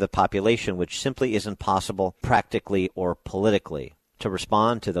the rest of the population, which simply isn't possible practically or politically. To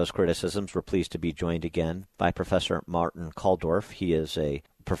respond to those criticisms, we're pleased to be joined again by Professor Martin Kulldorff. He is a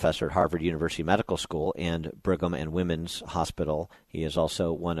professor at Harvard University Medical School and Brigham and Women's Hospital. He is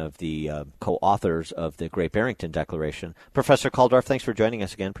also one of the co-authors of the Great Barrington Declaration. Professor Kulldorff, thanks for joining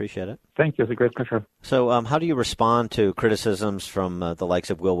us again. Appreciate it. Thank you. It's a great pleasure. So how do you respond to criticisms from the likes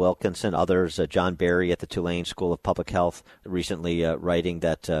of Will Wilkinson, others, John Barry at the Tulane School of Public Health, recently writing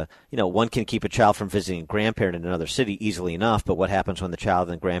that, one can keep a child from visiting a grandparent in another city easily enough, but what happens when the child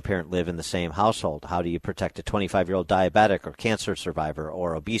and grandparent live in the same household? How do you protect a 25-year-old diabetic or cancer survivor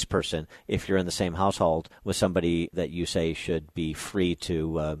or obese person if you're in the same household with somebody that you say should be free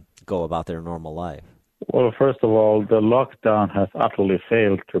to go about their normal life? Well, first of all, the lockdown has utterly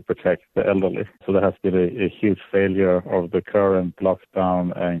failed to protect the elderly. So there has been a huge failure of the current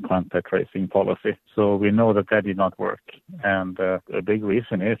lockdown and contact tracing policy. So we know that did not work. And a big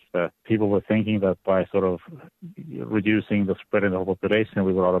reason is that people were thinking that by sort of reducing the spread in the whole population,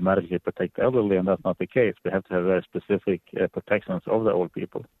 we would automatically protect the elderly, and that's not the case. We have to have very specific protections of the old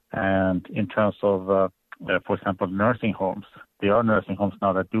people. And in terms of for example, nursing homes. There are nursing homes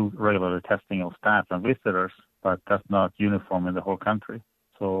now that do regular testing of staff and visitors, but that's not uniform in the whole country.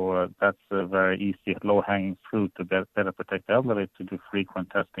 So that's a very easy, low-hanging fruit to better protect the elderly, to do frequent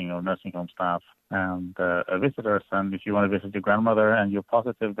testing of nursing home staff and visitors. And if you want to visit your grandmother and you're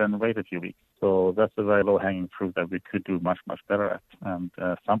positive, then wait a few weeks. So that's a very low-hanging fruit that we could do much, much better at. And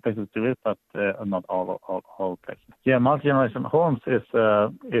some places do it, but not all places. Yeah, multi-generation homes is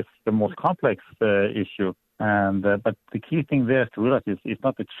the most complex issue. And but the key thing there is to realize it's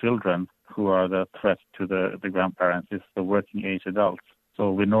not the children who are the threat to the grandparents, it's the working age adults. So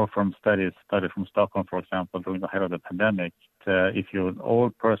we know from studies from Stockholm, for example, during the height of the pandemic, if you're an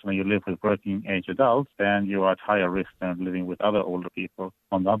old person and you live with working age adults, then you are at higher risk than living with other older people.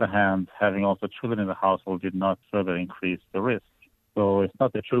 On the other hand, having also children in the household did not further increase the risk. So it's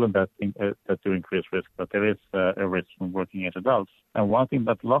not the children that do increase risk, but there is a risk from working age adults. And one thing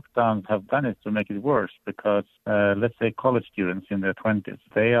that lockdowns have done is to make it worse, because let's say college students in their 20s,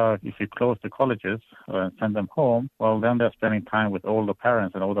 if you close the colleges and send them home, well, then they're spending time with older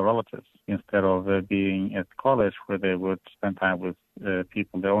parents and older relatives instead of being at college where they would spend time with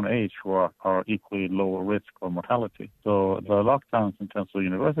people their own age who are equally lower risk of mortality. So the lockdowns in terms of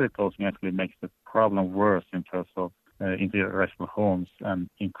university closing actually makes the problem worse in terms of intergenerational homes and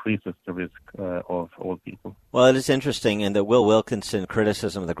increases the risk of old people. Well, it is interesting in the Will Wilkinson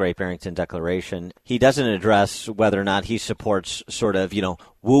criticism of the Great Barrington Declaration. He doesn't address whether or not he supports sort of,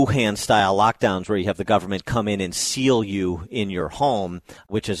 Wuhan-style lockdowns where you have the government come in and seal you in your home,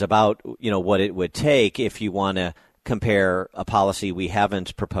 which is about, what it would take if you want to compare a policy we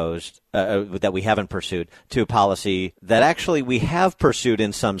haven't proposed, that we haven't pursued, to a policy that actually we have pursued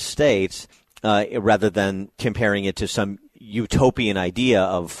in some states, rather than comparing it to some utopian idea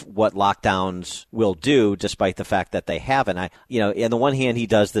of what lockdowns will do, despite the fact that they haven't. On the one hand, he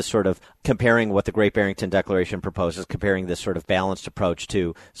does this sort of comparing what the Great Barrington Declaration proposes, comparing this sort of balanced approach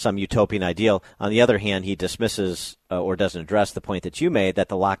to some utopian ideal. On the other hand, he dismisses or doesn't address the point that you made, that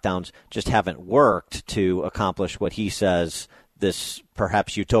the lockdowns just haven't worked to accomplish what he says this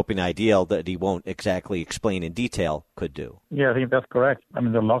perhaps utopian ideal that he won't exactly explain in detail could do. Yeah, I think that's correct. I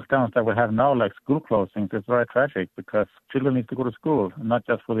mean, the lockdowns that we have now, like school closings, is very tragic because children need to go to school, not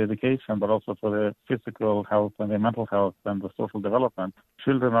just for the education, but also for the physical health and the mental health and the social development.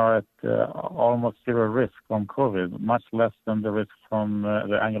 Children are at almost zero risk from COVID, much less than the risk from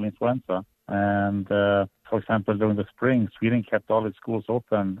the annual influenza. And for example, during the spring, Sweden kept all its schools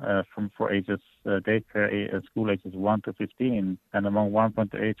open for ages, daycare school ages 1 to 15. And among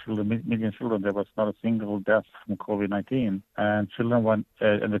 1.8 million children, there was not a single death from COVID-19. And children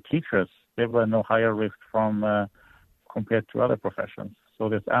and the teachers, they were no higher risk from compared to other professions. So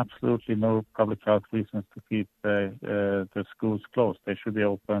there's absolutely no public health reasons to keep the schools closed. They should be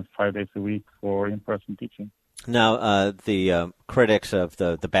open 5 days a week for in-person teaching. Now, the critics of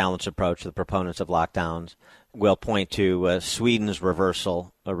the balanced approach, the proponents of lockdowns, will point to Sweden's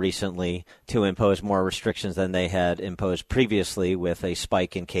reversal recently to impose more restrictions than they had imposed previously, with a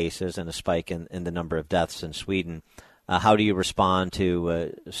spike in cases and a spike in the number of deaths in Sweden. How do you respond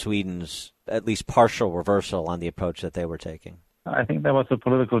to Sweden's at least partial reversal on the approach that they were taking? I think that was a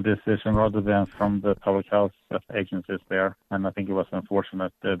political decision rather than from the public health agencies there, and I think it was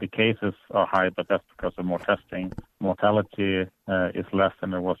unfortunate. The cases are high, but that's because of more testing. Mortality is less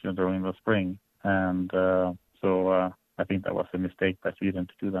than it was during the spring, and so I think that was a mistake by Sweden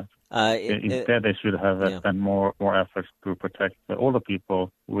to do that. Instead, they should have spent more efforts to protect the older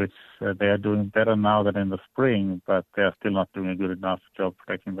people, which they are doing better now than in the spring, but they are still not doing a good enough job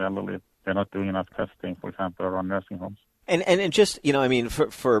protecting the elderly. They're not doing enough testing, for example, around nursing homes. And just,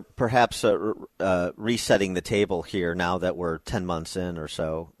 for perhaps resetting the table here now that we're 10 months in or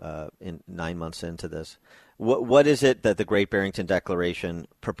so, 9 months into this, what is it that the Great Barrington Declaration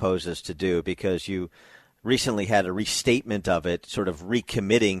proposes to do? Because you recently had a restatement of it, sort of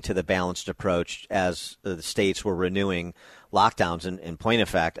recommitting to the balanced approach as the states were renewing lockdowns. And in point of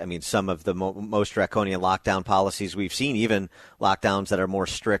fact, some of the most draconian lockdown policies we've seen, even lockdowns that are more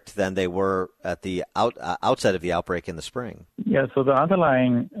strict than they were at the outset of the outbreak in the spring. Yeah, so the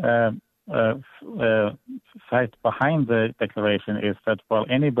underlying fact behind the declaration is that while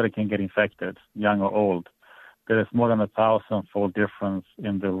anybody can get infected, young or old, there is more than 1,000-fold difference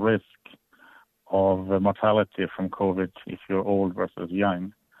in the risk of mortality from COVID if you're old versus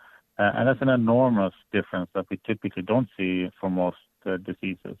young. And that's an enormous difference that we typically don't see for most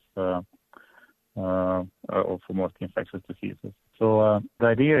diseases or for most infectious diseases. So the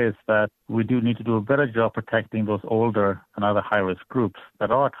idea is that we do need to do a better job protecting those older and other high-risk groups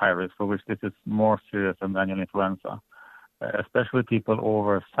that are at high risk, for which this is more serious than annual influenza, especially people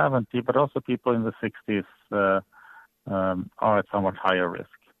over 70, but also people in the 60s are at somewhat higher risk.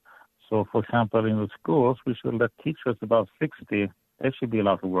 So, for example, in the schools, we should let teachers above 60, they should be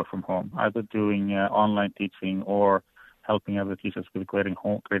allowed to work from home, either doing online teaching or helping other teachers with creating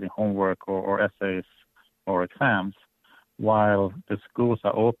homework or essays or exams, while the schools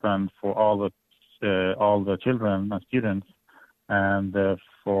are open for all the children and students, and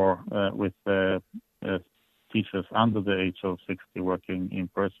with teachers under the age of 60 working in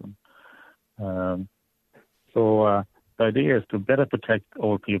person. The idea is to better protect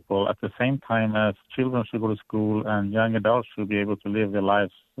old people at the same time as children should go to school and young adults should be able to live their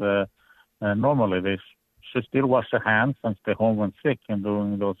lives normally. They should still wash their hands and stay home when sick and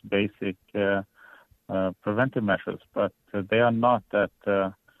doing those basic preventive measures, but they are not at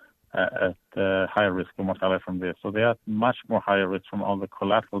higher risk of mortality from this. So they are much more higher risk from all the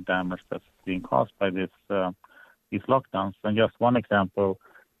collateral damage that's being caused by these lockdowns. And just one example,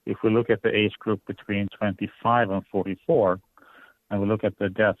 if we look at the age group between 25 and 44, and we look at the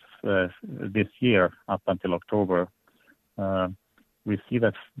deaths this year up until October, we see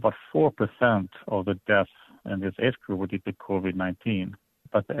that about 4% of the deaths in this age group were due to COVID-19.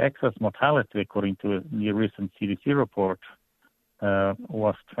 But the excess mortality, according to a new recent CDC report,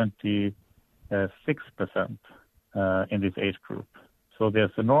 was 26% in this age group. So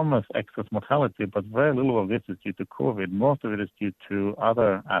there's enormous excess mortality, but very little of this is due to COVID. Most of it is due to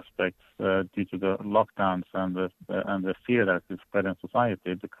other aspects, due to the lockdowns and the fear that is spread in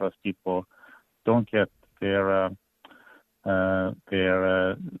society, because people don't get their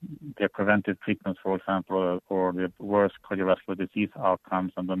preventive treatments, for example, or the worse cardiovascular disease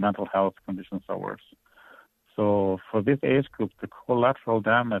outcomes, and the mental health conditions are worse. So for this age group, the collateral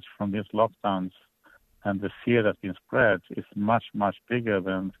damage from these lockdowns and the fear that's been spread is much, much bigger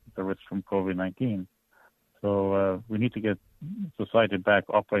than the risk from COVID-19. So we need to get society back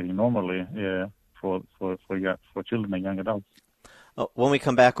operating normally for children and young adults. When we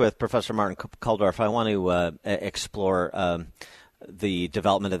come back with Professor Martin Kulldorff, I want to explore the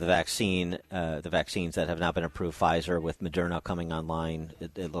development of the vaccines that have now been approved, Pfizer with Moderna coming online,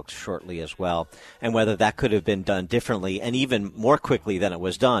 it looks shortly as well, and whether that could have been done differently and even more quickly than it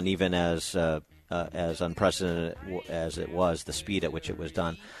was done, even as unprecedented as it was, the speed at which it was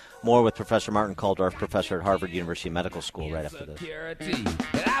done. More with Professor Martin Kulldorff, professor at Harvard University Medical School, right after this. I've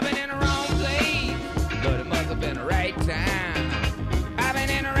been in the wrong place, but it must have been the right time. I've been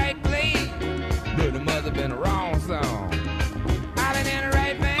in the right place, but it must have been the wrong song. I've been in the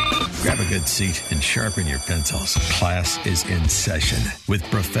right place. Grab a good seat and sharpen your pencils. Class is in session with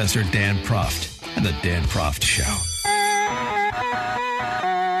Professor Dan Proft and the Dan Proft Show.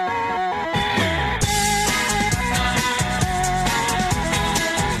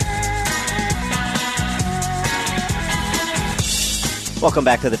 Welcome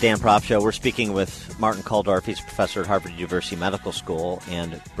back to the Dan Proft Show. We're speaking with Martin Kulldorff. He's a professor at Harvard University Medical School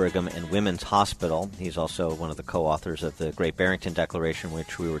and Brigham and Women's Hospital. He's also one of the co-authors of the Great Barrington Declaration,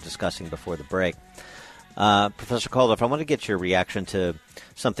 which we were discussing before the break. Professor Kulldorff, I want to get your reaction to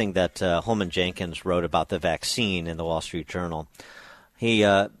something that Holman Jenkins wrote about the vaccine in the Wall Street Journal. He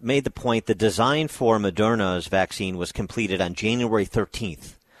made the point the design for Moderna's vaccine was completed on January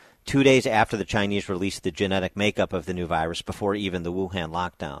 13th, 2 days after the Chinese released the genetic makeup of the new virus before even the Wuhan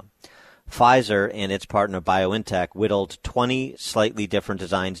lockdown. Pfizer and its partner BioNTech whittled 20 slightly different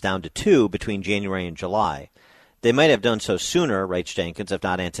designs down to 2 between January and July. They might have done so sooner, writes Jenkins, if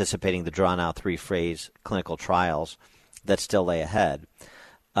not anticipating the drawn-out 3-phase clinical trials that still lay ahead.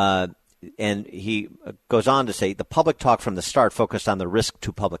 And he goes on to say, the public talk from the start focused on the risk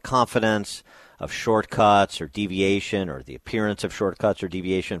to public confidence of shortcuts or deviation, or the appearance of shortcuts or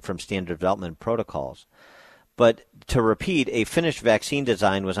deviation from standard development protocols. But to repeat, a finished vaccine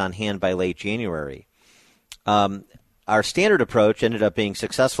design was on hand by late January. Our standard approach ended up being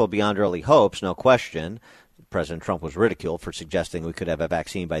successful beyond early hopes, no question. President Trump was ridiculed for suggesting we could have a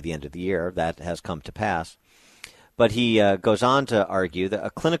vaccine by the end of the year. That has come to pass. But he goes on to argue that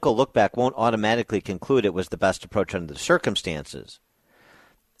a clinical look back won't automatically conclude it was the best approach under the circumstances.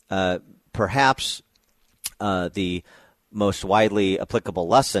 Perhaps the most widely applicable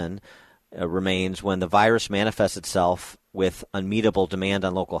lesson remains when the virus manifests itself with unmeetable demand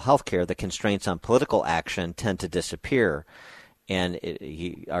on local health care, the constraints on political action tend to disappear. And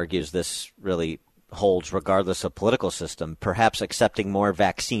he argues this really holds regardless of political system. Perhaps accepting more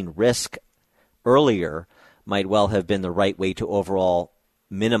vaccine risk earlier might well have been the right way to overall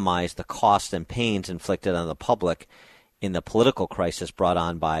minimize the costs and pains inflicted on the public in the political crisis brought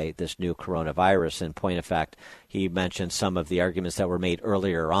on by this new coronavirus. In point of fact, he mentioned some of the arguments that were made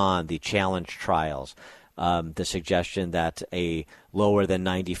earlier on, the challenge trials, the suggestion that a lower than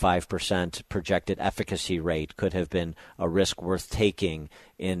 95% projected efficacy rate could have been a risk worth taking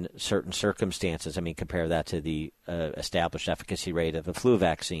in certain circumstances. I mean, compare that to the established efficacy rate of a flu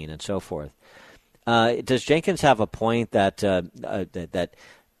vaccine and so forth. Does Jenkins have a point that that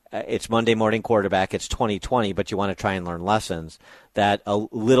it's Monday morning quarterback, it's 2020, but you want to try and learn lessons, that a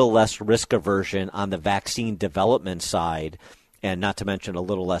little less risk aversion on the vaccine development side, and not to mention a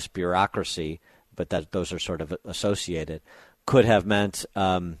little less bureaucracy, but that those are sort of associated, could have meant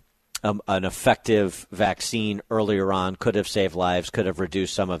an effective vaccine earlier on, could have saved lives, could have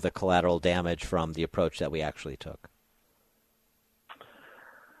reduced some of the collateral damage from the approach that we actually took?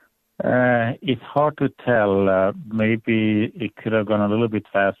 It's hard to tell. Maybe it could have gone a little bit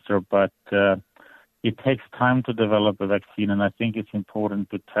faster, but it takes time to develop a vaccine, and I think it's important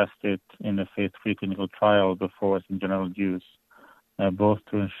to test it in a phase 3 clinical trial before it's in general use, both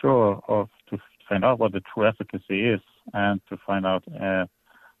to ensure or to find out what the true efficacy is and to find out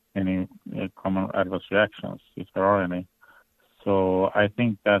any common adverse reactions, if there are any. So I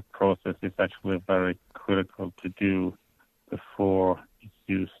think that process is actually very critical to do before it's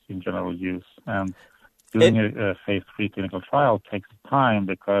used in general use. And doing a phase 3 clinical trial takes time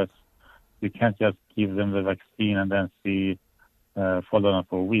because you can't just give them the vaccine and then see follow them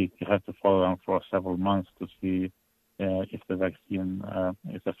for a week. You have to follow them for several months to see if the vaccine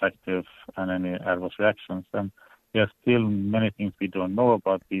is effective and any adverse reactions. And there are still many things we don't know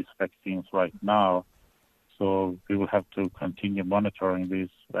about these vaccines right now. So we will have to continue monitoring these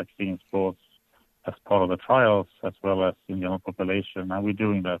vaccines both as part of the trials as well as in the general population. And we're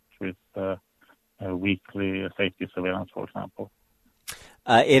doing that with weekly safety surveillance, for example.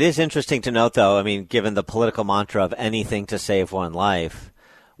 It is interesting to note, though, I mean, given the political mantra of anything to save one life,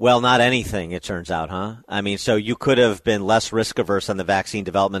 well, not anything, it turns out, huh? I mean, so you could have been less risk-averse on the vaccine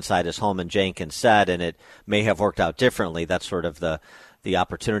development side, as Holman Jenkins said, and it may have worked out differently. That's sort of the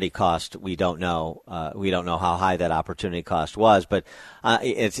opportunity cost. We don't know. We don't know how high that opportunity cost was, but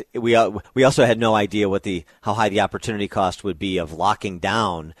we also had no idea how high the opportunity cost would be of locking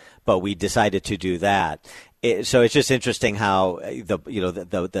down, but we decided to do that. So it's just interesting how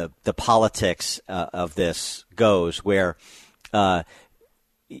the politics of this goes, where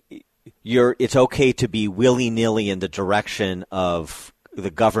it's okay to be willy-nilly in the direction of the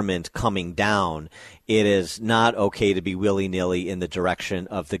government coming down. It is not okay to be willy-nilly in the direction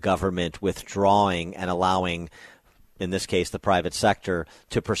of the government withdrawing and allowing, in this case, the private sector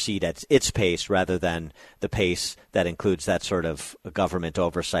to proceed at its pace rather than the pace that includes that sort of government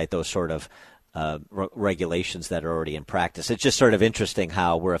oversight, those sort of regulations that are already in practice. It's just sort of interesting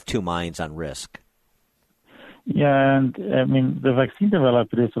how we're of two minds on risk. Yeah, and I mean, the vaccine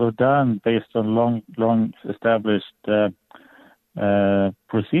development is sort of done based on long established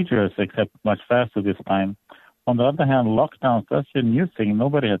procedures, except much faster this time. On the other hand, lockdowns, that's a new thing.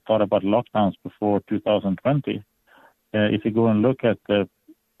 Nobody had thought about lockdowns before 2020. If you go and look at the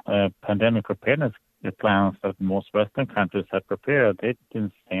pandemic preparedness plans that most Western countries have prepared, they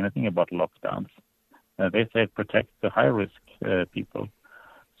didn't say anything about lockdowns. They said protect the high-risk people.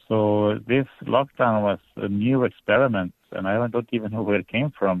 So this lockdown was a new experiment and I don't even know where it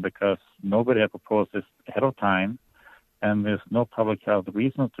came from because nobody had proposed this ahead of time, and there's no public health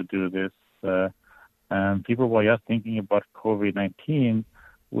reason to do this. And people were just thinking about COVID-19,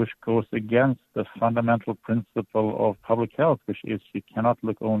 which goes against the fundamental principle of public health, which is you cannot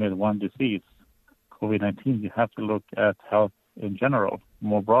look only at one disease. COVID-19, you have to look at health in general,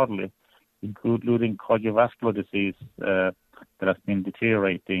 more broadly, including cardiovascular disease that has been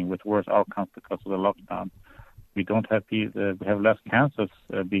deteriorating with worse outcomes because of the lockdown. We have less cancers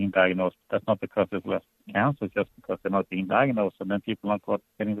being diagnosed. That's not because there's less cancer, just because they're not being diagnosed, and then people aren't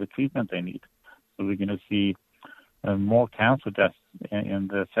getting the treatment they need. So we're going to see more cancer deaths in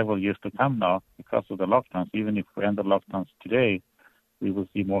the several years to come now because of the lockdowns. Even if we end the lockdowns today, we will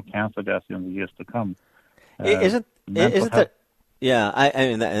see more cancer deaths in the years to come. Isn't that? Yeah,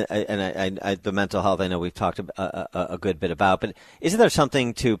 the mental health, I know we've talked a good bit about, but isn't there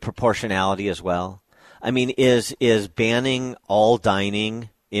something to proportionality as well? I mean, is banning all dining,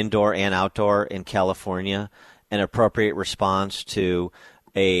 indoor and outdoor, in California an appropriate response to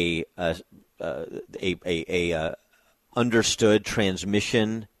a understood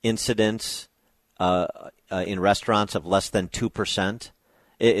transmission incidence in restaurants of less than 2%?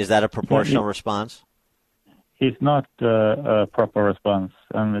 Is that a proportional response? It's not a proper response,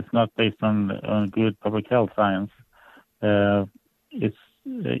 and it's not based on good public health science. If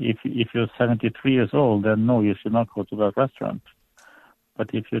you're 73 years old, then no, you should not go to that restaurant.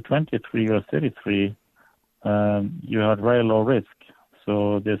 But if you're 23 or 33, you are at very low risk.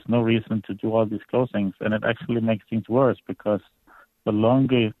 So there's no reason to do all these closings, and it actually makes things worse because the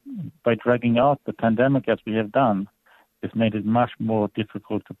longer, by dragging out the pandemic as we have done, it's made it much more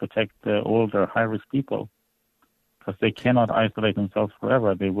difficult to protect the older, high-risk people because they cannot isolate themselves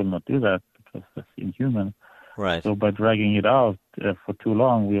forever. They will not do that because that's inhuman. Right. So by dragging it out for too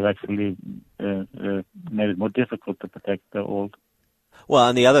long, we've actually made it more difficult to protect the old. Well,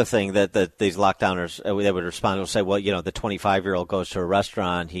 and the other thing that these lockdowners, they would respond and say, well, the 25-year-old goes to a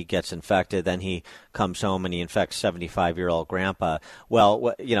restaurant, he gets infected, then he comes home and he infects 75-year-old grandpa.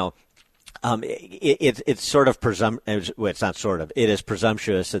 Well, it's sort of it's not sort of. It is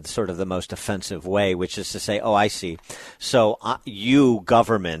presumptuous in sort of the most offensive way, which is to say, oh, I see. So you,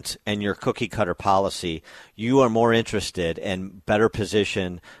 government, and your cookie-cutter policy, you are more interested and better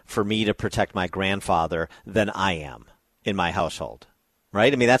positioned for me to protect my grandfather than I am in my household.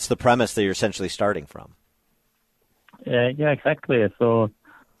 Right? I mean, that's the premise that you're essentially starting from. Yeah, exactly. So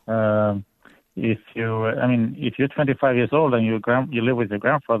if you're 25 years old and you live with your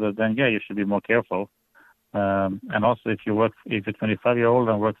grandfather, then yeah, you should be more careful. And also, if you're 25-year-old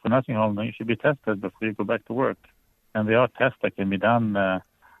and work for a nursing home, then you should be tested before you go back to work. And there are tests that can be done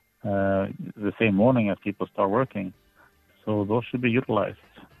the same morning as people start working. So those should be utilized.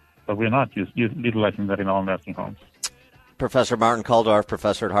 But we're not utilizing that in all nursing homes. Professor Martin Kulldorff,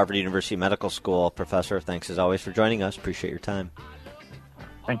 professor at Harvard University Medical School. Professor, thanks as always for joining us. Appreciate your time.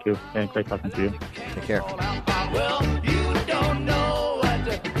 Thank you. Yeah, great talking to you. Take care. Well, you don't know what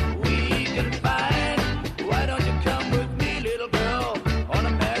we can find. Why don't you come with me, little girl, on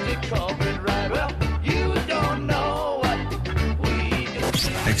a magic carpet ride? Well, you don't know what we can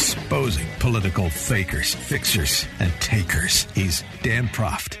find. Exposing political fakers, fixers, and takers. He's Dan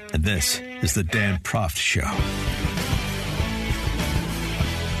Proft, and this is The Dan Proft Show.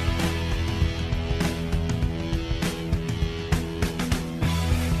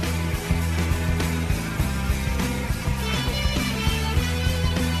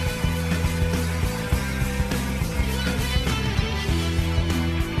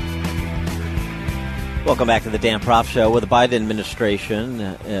 Welcome back to the Dan Proft Show. Well, the Biden administration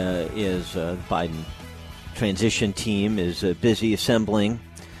the Biden transition team is busy assembling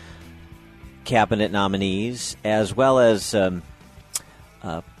cabinet nominees as well as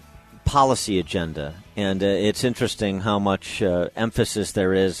policy agenda. And it's interesting how much emphasis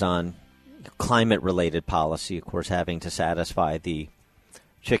there is on climate-related policy, of course, having to satisfy the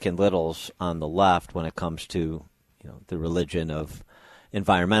Chicken Littles on the left when it comes to the religion of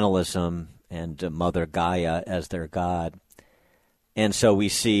environmentalism and Mother Gaia as their god. And so we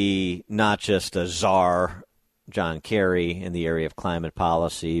see not just a czar, John Kerry, in the area of climate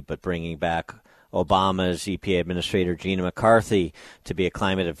policy, but bringing back Obama's EPA Administrator Gina McCarthy to be a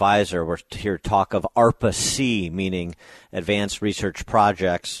climate advisor. We're here talk of ARPA-C, meaning Advanced Research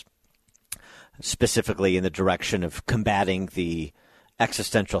Projects, specifically in the direction of combating the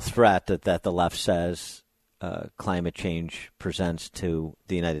existential threat that the left says climate change presents to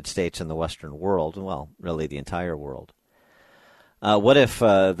the United States and the Western world, well, really the entire world. What if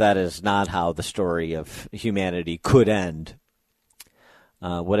that is not how the story of humanity could end?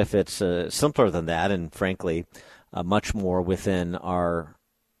 What if it's simpler than that? And frankly, much more within our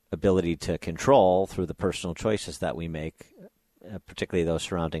ability to control through the personal choices that we make, particularly those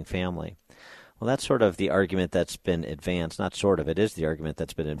surrounding family. Well, that's sort of the argument that's been advanced. Not sort of, it is the argument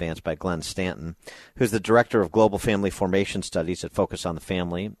that's been advanced by Glenn Stanton, who's the director of Global Family Formation Studies at Focus on the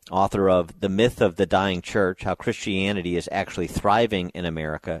Family, author of The Myth of the Dying Church, How Christianity is Actually Thriving in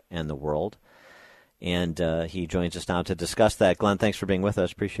America and the World. And he joins us now to discuss that. Glenn, thanks for being with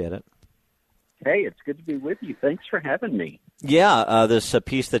us. Appreciate it. Hey, it's good to be with you. Thanks for having me. Yeah, this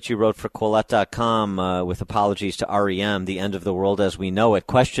piece that you wrote for Quillette.com with apologies to REM, The End of the World as We Know It, ?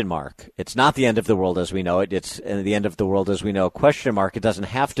 It's not the end of the world as we know it. It's the end of the world as we know it, It doesn't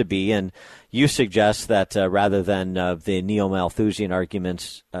have to be. And you suggest that rather than the neo-Malthusian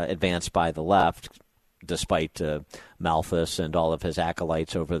arguments advanced by the left, despite Malthus and all of his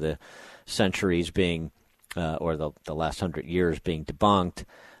acolytes over the centuries being, or the last 100 years being debunked,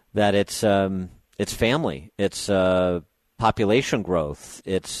 that it's family, it's population growth,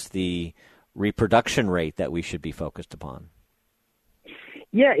 it's the reproduction rate that we should be focused upon.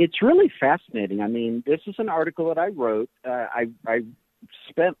 Yeah, it's really fascinating. I mean, this is an article that I wrote. I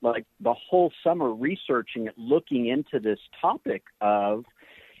spent like the whole summer researching it, looking into this topic of,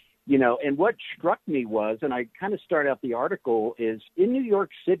 and what struck me was, and I kind of start out the article, is in New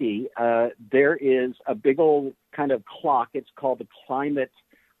York City, there is a big old kind of clock. It's called the climate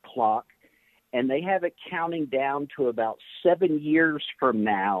clock, and they have it counting down to about 7 years from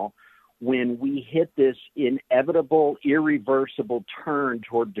now when we hit this inevitable, irreversible turn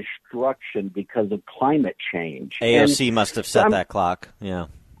toward destruction because of climate change. AOC must have set that clock. Yeah.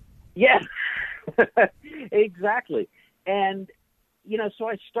 Yeah, exactly. And, so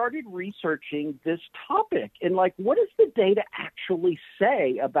I started researching this topic and what does the data actually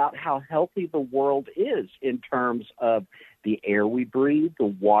say about how healthy the world is in terms of the air we breathe, the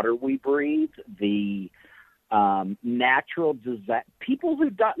water we breathe, the natural people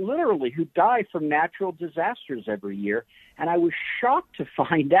who die from natural disasters every year. And I was shocked to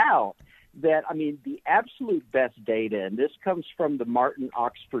find out that, the absolute best data, and this comes from the Martin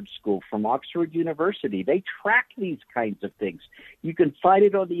Oxford School, from Oxford University, they track these kinds of things. You can find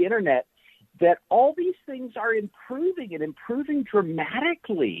it on the internet, that all these things are improving and improving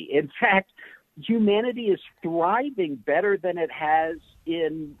dramatically. In fact, humanity is thriving better than it has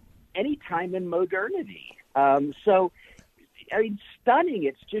in any time in modernity. Stunning.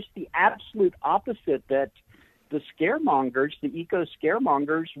 It's just the absolute opposite that the scaremongers, the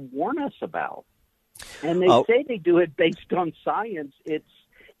eco-scaremongers, warn us about. And they say they do it based on science. It's,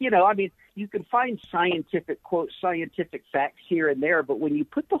 you can find scientific facts here and there, but when you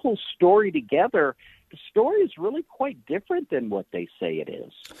put the whole story together, the story is really quite different than what they say it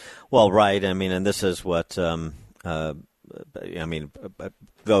is. Well, right. And this is what,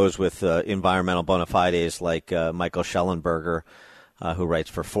 goes with environmental bona fides like Michael Schellenberger, who writes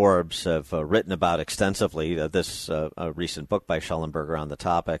for Forbes, have written about extensively this recent book by Schellenberger on the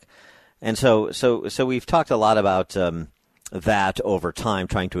topic. And so we've talked a lot about that over time,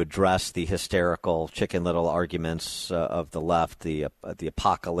 trying to address the hysterical Chicken Little arguments of the left, the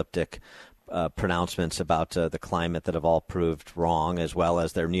apocalyptic pronouncements about the climate that have all proved wrong, as well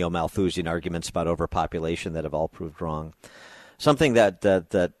as their neo-Malthusian arguments about overpopulation that have all proved wrong. Something that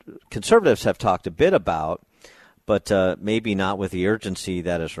conservatives have talked a bit about, but maybe not with the urgency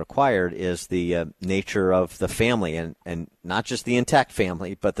that is required, is the nature of the family, and not just the intact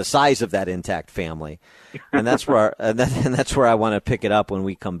family, but the size of that intact family. And that's where that's where I want to pick it up when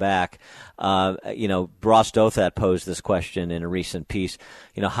we come back. Ross Douthat posed this question in a recent piece.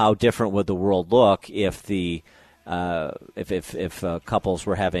 How different would the world look if if couples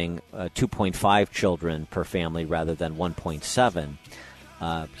were having 2.5 children per family rather than 1.7?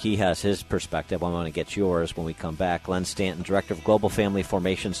 He has his perspective. I want to get yours when we come back. Glenn Stanton, Director of Global Family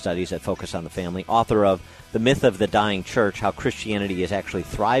Formation Studies at Focus on the Family, author of The Myth of the Dying Church, How Christianity is Actually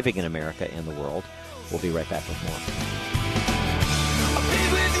Thriving in America and the World. We'll be right back with more.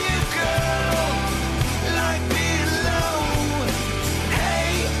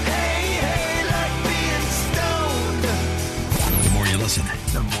 The more you listen,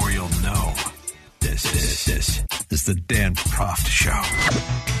 the more you'll know. This is the Dan Proft Show.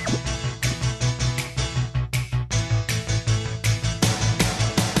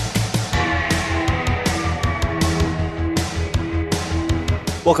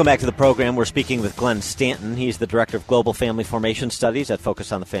 Welcome back to the program. We're speaking with Glenn Stanton. He's the Director of Global Family Formation Studies at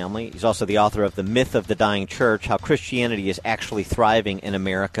Focus on the Family. He's also the author of The Myth of the Dying Church, How Christianity is Actually Thriving in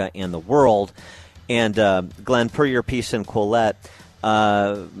America and the World. And Glenn, per your piece in Quillette,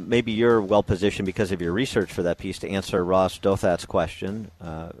 maybe you're well-positioned because of your research for that piece to answer Ross Douthat's question.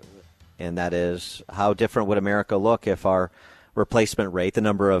 and that is, how different would America look if our replacement rate, the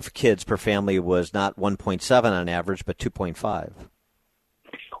number of kids per family, was not 1.7 on average, but 2.5?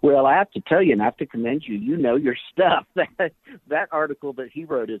 Well, I have to tell you, and I have to commend you. You know your stuff. That article that he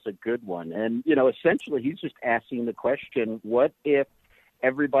wrote is a good one. And, essentially he's just asking the question, what if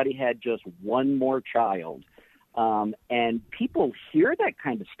everybody had just one more child? And people hear that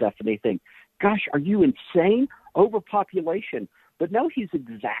kind of stuff and they think, gosh, are you insane? Overpopulation. But no, he's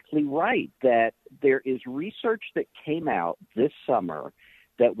exactly right that there is research that came out this summer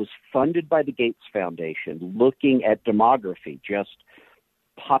that was funded by the Gates Foundation looking at demography, just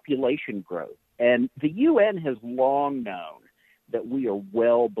population growth. And the UN has long known that we are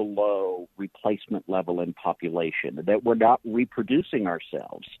well below replacement level in population, that we're not reproducing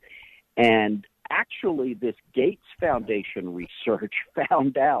ourselves. And actually, this Gates Foundation research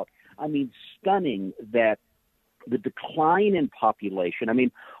found out, stunning, that the decline in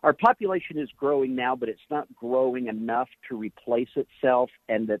population, our population is growing now, but it's not growing enough to replace itself,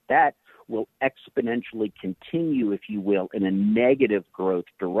 and that will exponentially continue, if you will, in a negative growth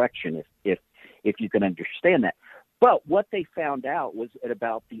direction, if you can understand that. But what they found out was at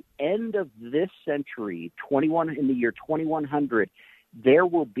about the end of this century, in the year 2100, there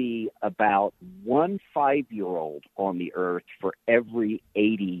will be about one 5-year-old on the earth for every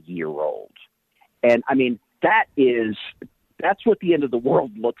 80-year-old. And that's what the end of the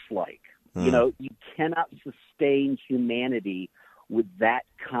world looks like. You cannot sustain humanity with that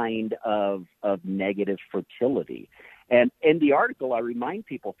kind of negative fertility. And in the article, I remind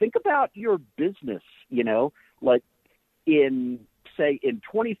people, think about your business, like in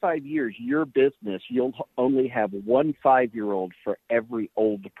 25 years, your business, you'll only have one 5-year-old for every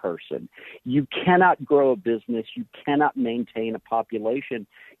old person. You cannot grow a business. You cannot maintain a population.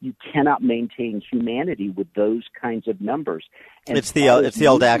 You cannot maintain humanity with those kinds of numbers. And it's the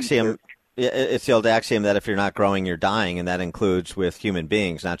old axiom. It's the old axiom that if you're not growing, you're dying, and that includes with human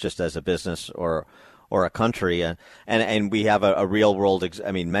beings, not just as a business or a country. And we have a real world,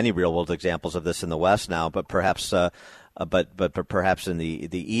 many real world examples of this in the West now, but perhaps. But perhaps in the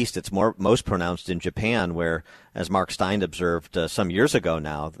East, it's most pronounced in Japan, where, as Mark Stein observed some years ago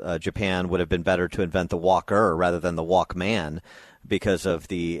now, Japan would have been better to invent the walker rather than the walkman, because of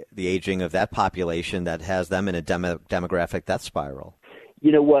the aging of that population that has them in a demographic death spiral.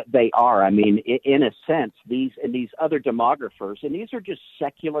 You know what they are? In a sense, these other demographers, and these are just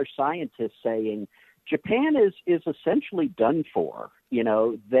secular scientists saying Japan is essentially done for.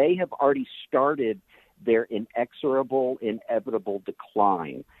 They have already started their inexorable, inevitable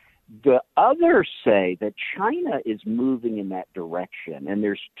decline. The others say that China is moving in that direction, and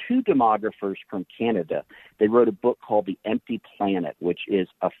there's two demographers from Canada. They wrote a book called The Empty Planet, which is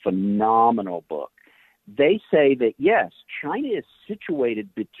a phenomenal book. They say that, yes, China is situated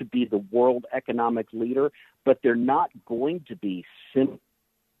to be the world economic leader, but they're not going to be simply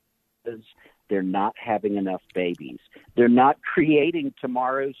because they're not having enough babies. They're not creating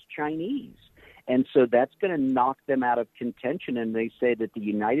tomorrow's Chinese. And so that's going to knock them out of contention. And they say that the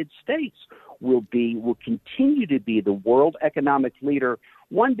United States will continue to be the world economic leader,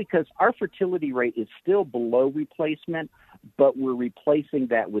 one, because our fertility rate is still below replacement, but we're replacing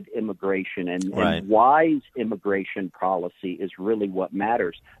that with immigration. And wise immigration policy is really what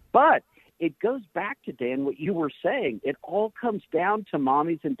matters. But it goes back to, Dan, what you were saying. It all comes down to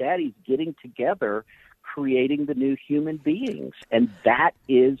mommies and daddies getting together, creating the new human beings. And that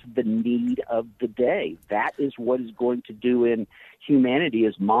is the need of the day. That is what is going to do in humanity,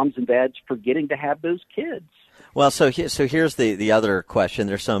 is moms and dads forgetting to have those kids. Well, so here's the other question.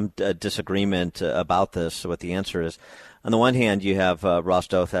 There's some disagreement about this, what the answer is. On the one hand, you have Ross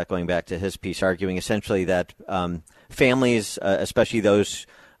Douthat, going back to his piece, arguing essentially that families, especially those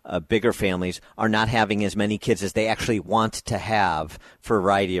bigger families, are not having as many kids as they actually want to have for a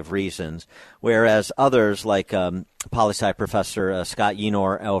variety of reasons, whereas others, like poli-sci professor Scott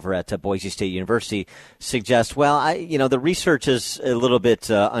Yenor over at Boise State University, suggest, the research is a little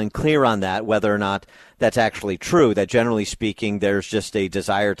bit unclear on that, whether or not that's actually true, that generally speaking there's just a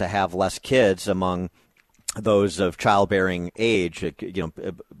desire to have less kids among those of childbearing age.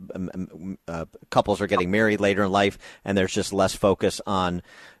 Couples are getting married later in life, and there's just less focus on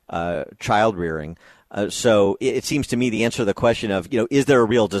child rearing. So it seems to me the answer to the question of, is there a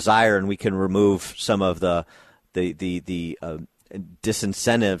real desire, and we can remove some of the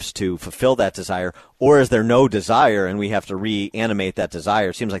disincentives to fulfill that desire, or is there no desire and we have to reanimate that desire?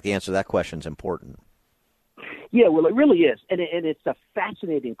 It seems like the answer to that question is important. Yeah, well, it really is. And it's a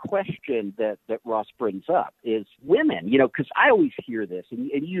fascinating question that Ross brings up is women, because I always hear this, and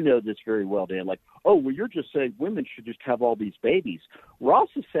you know this very well, Dan, like, oh, well, you're just saying women should just have all these babies. Ross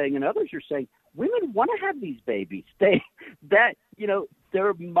is saying, and others are saying, women want to have these babies.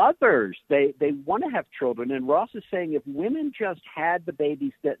 They're mothers. They want to have children. And Ross is saying if women just had the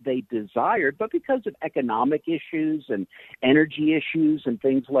babies that they desired, but because of economic issues and energy issues and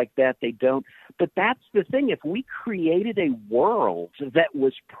things like that, they don't. But that's the thing. If we created a world that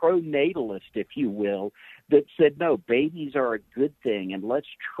was pro-natalist, if you will, that said, no, babies are a good thing, and let's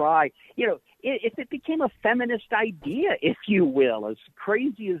try, if it became a feminist idea, if you will, as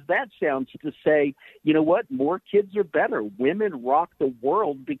crazy as that sounds, to say, you know what, more kids are better. Women rock the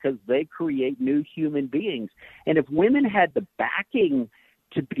world because they create new human beings. And if women had the backing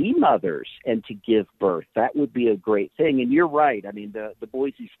to be mothers and to give birth, that would be a great thing. And you're right. I mean, the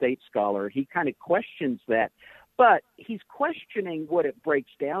Boise State scholar, he kind of questions that. But he's questioning what it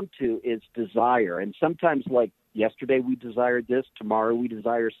breaks down to is desire. And sometimes, like yesterday we desired this, tomorrow we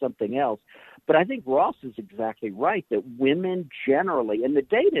desire something else. But I think Ross is exactly right that women generally, and the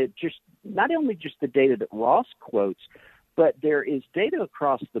data, just not only just the data that Ross quotes, but there is data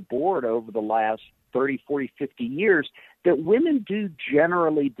across the board over the last 30, 40, 50 years that women do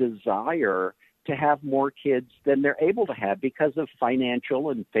generally desire to have more kids than they're able to have because of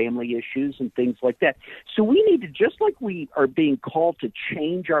financial and family issues and things like that. So we need to, just like we are being called to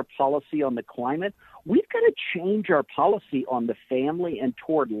change our policy on the climate, we've got to change our policy on the family and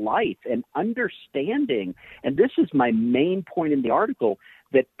toward life and understanding, and this is my main point in the article,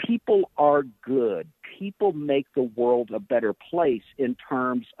 that people are good. People make the world a better place in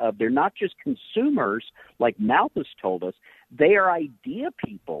terms of they're not just consumers, like Malthus told us. They are idea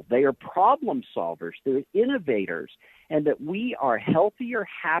people. They are problem solvers. They're innovators. And that we are healthier,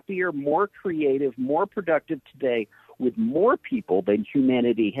 happier, more creative, more productive today with more people than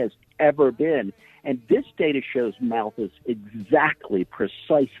humanity has ever been. And this data shows Malthus exactly,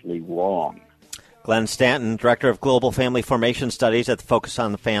 precisely wrong. Glenn Stanton, Director of Global Family Formation Studies at the Focus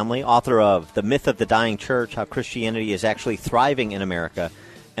on the Family, author of The Myth of the Dying Church, How Christianity is Actually Thriving in America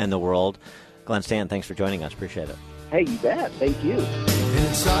and the World. Glenn Stanton, thanks for joining us. Appreciate it. Hey, you bet. Thank you. And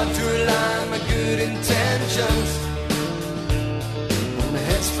it's hard to rely on my good intentions when my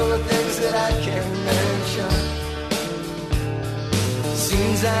head's full of things that I can't mention.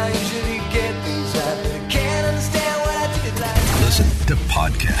 Seems I usually get things right, but I can't understand what I did like. Listen to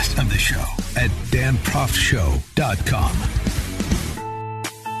podcast of the show at danproftshow.com.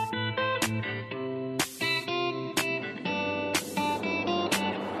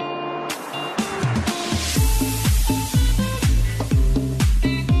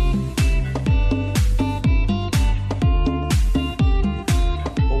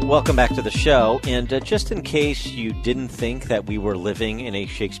 Welcome back to the show. And just in case you didn't think that we were living in a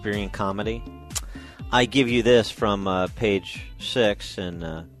Shakespearean comedy, I give you this from page 6 in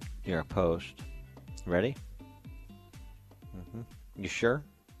New York Post. Ready? Mm-hmm. You sure?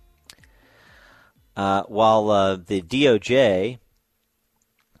 While the DOJ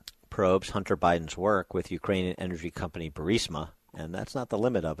probes Hunter Biden's work with Ukrainian energy company Burisma, and that's not the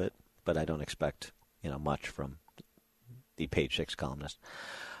limit of it, but I don't expect much from the page 6 columnist.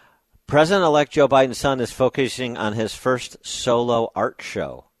 President-elect Joe Biden's son is focusing on his first solo art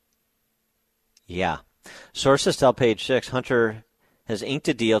show. Yeah. Sources tell page 6 Hunter has inked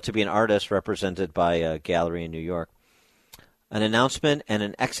a deal to be an artist represented by a gallery in New York. An announcement and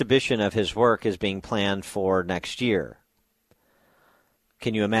an exhibition of his work is being planned for next year.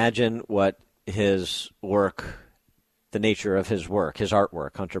 Can you imagine what his work, the nature of his work, his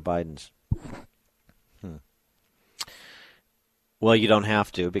artwork, Hunter Biden's? Well, you don't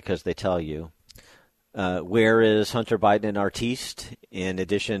have to because they tell you. Where is Hunter Biden an artiste in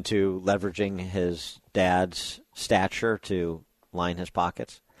addition to leveraging his dad's stature to line his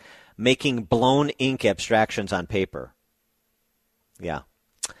pockets? Making blown ink abstractions on paper. Yeah.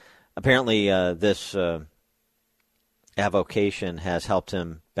 Apparently this avocation has helped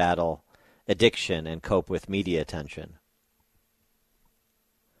him battle addiction and cope with media attention.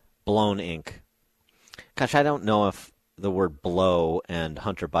 Blown ink. Gosh, I don't know if the word blow and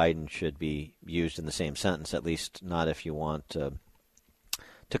Hunter Biden should be used in the same sentence, at least not if you want to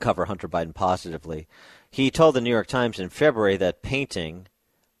cover Hunter Biden positively. He told the New York Times in February that painting,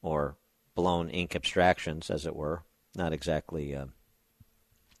 or blown ink abstractions, as it were, not exactly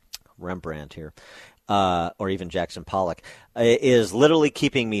Rembrandt here, or even Jackson Pollock, is literally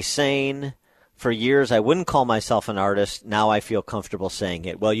keeping me sane. For years, I wouldn't call myself an artist. Now I feel comfortable saying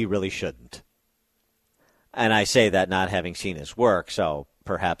it. Well, you really shouldn't. And I say that not having seen his work, so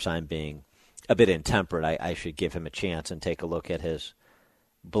perhaps I'm being a bit intemperate, I should give him a chance and take a look at his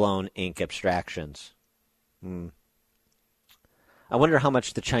blown ink abstractions. I wonder how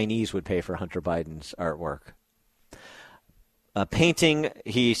much the Chinese would pay for Hunter Biden's artwork. Painting,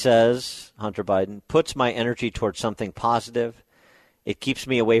 he says, Hunter Biden, puts my energy towards something positive. It keeps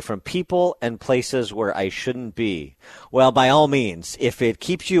me away from people and places where I shouldn't be. Well, by all means, if it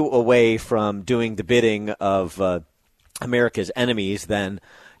keeps you away from doing the bidding of America's enemies, then,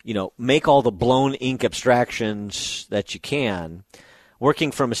 make all the blown ink abstractions that you can.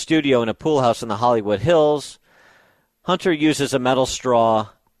 Working from a studio in a pool house in the Hollywood Hills, Hunter uses a metal straw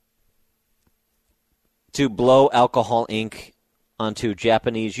to blow alcohol ink onto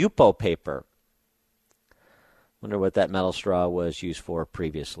Japanese Yupo paper. Wonder what that metal straw was used for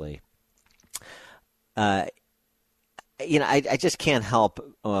previously. I just can't help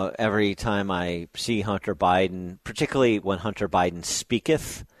every time I see Hunter Biden, particularly when Hunter Biden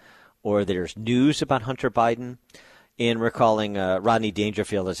speaketh or there's news about Hunter Biden, in recalling Rodney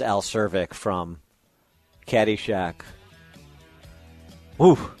Dangerfield as Al Cervic from Caddyshack.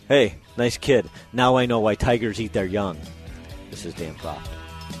 Ooh, hey, nice kid. Now I know why tigers eat their young. This is Dan Proft.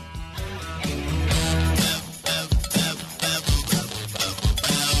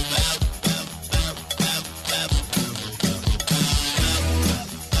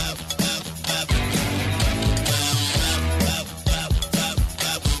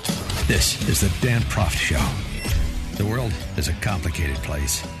 This is the Dan Proft Show. The world is a complicated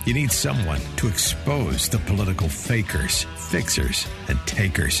place. You need someone to expose the political fakers, fixers, and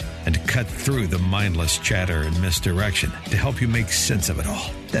takers, and to cut through the mindless chatter and misdirection to help you make sense of it all.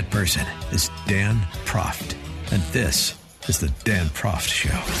 That person is Dan Proft. And this is the Dan Proft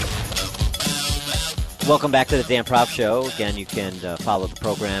Show. Welcome back to the Dan Proft Show. Again, you can follow the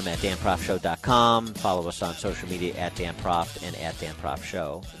program at danproftshow.com. Follow us on social media at Dan Proft and at Dan Proft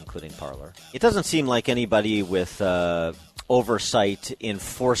Show, including Parler. It doesn't seem like anybody with oversight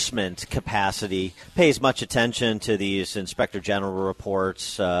enforcement capacity pays much attention to these Inspector General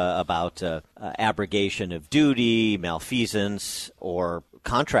reports about abrogation of duty, malfeasance, or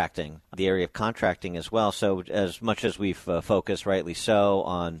contracting, the area of contracting as well. So as much as we've focused, rightly so,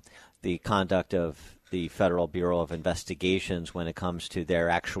 on the conduct of the Federal Bureau of Investigations when it comes to their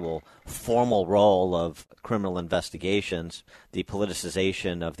actual formal role of criminal investigations, the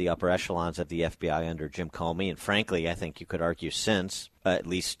politicization of the upper echelons of the FBI under Jim Comey, and frankly, I think you could argue since, at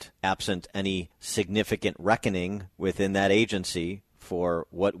least absent any significant reckoning within that agency for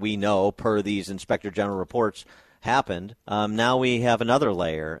what we know per these Inspector General reports happened. Now we have another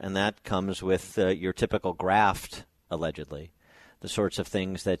layer, and that comes with your typical graft, allegedly. The sorts of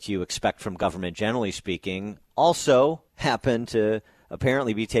things that you expect from government, generally speaking, also happen to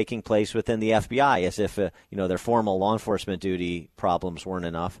apparently be taking place within the FBI, as if their formal law enforcement duty problems weren't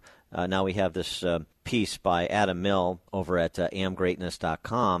enough. Now we have this piece by Adam Mill over at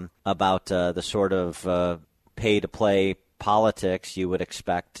amgreatness.com about the sort of pay-to-play politics you would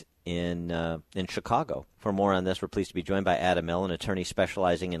expect in Chicago. For more on this, we're pleased to be joined by Adam Mill, an attorney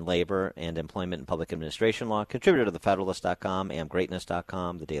specializing in labor and employment and public administration law, contributor to thefederalist.com,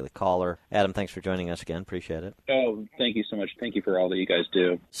 amgreatness.com, the Daily Caller. Adam, thanks for joining us again. Appreciate it. Oh, thank you so much. Thank you for all that you guys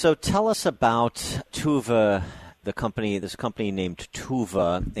do. So tell us about Tuva, this company named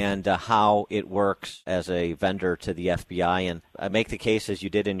Tuva, and how it works as a vendor to the FBI. And I make the case, as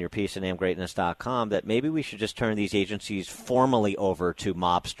you did in your piece at amgreatness.com, that maybe we should just turn these agencies formally over to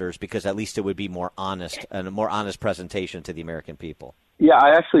mobsters, because at least it would be more honest and a more honest presentation to the American people. Yeah,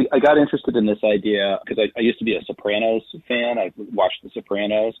 I got interested in this idea because I used to be a Sopranos fan. I watched The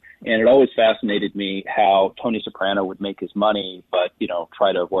Sopranos, and it always fascinated me how Tony Soprano would make his money, but,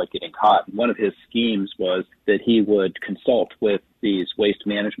 try to avoid getting caught. And one of his schemes was that he would consult with these waste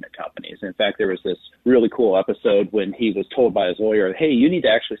management companies. In fact, there was this really cool episode when he was told by his lawyer, hey, you need to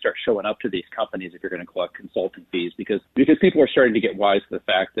actually start showing up to these companies if you're going to collect consulting fees, because people are starting to get wise to the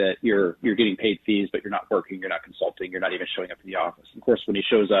fact that you're getting paid fees, but you're not working, you're not consulting, you're not even showing up to the office. Of course, when he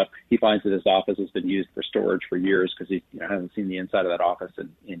shows up, he finds that his office has been used for storage for years because he hasn't seen the inside of that office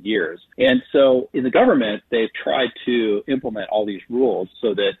in years. And so in the government, they've tried to implement all these rules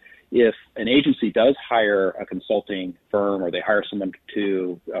so that if an agency does hire a consulting firm or they hire someone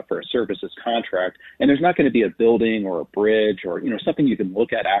for a services contract, and there's not going to be a building or a bridge or something you can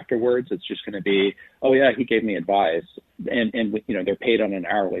look at afterwards, it's just going to be oh yeah, he gave me advice, and they're paid on an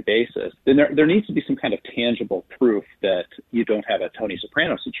hourly basis, then there needs to be some kind of tangible proof that you don't have a Tony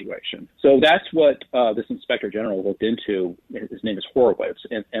Soprano situation. So that's what this Inspector General looked into. His name is Horowitz,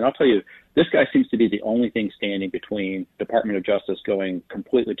 and I'll tell you, this guy seems to be the only thing standing between Department of Justice going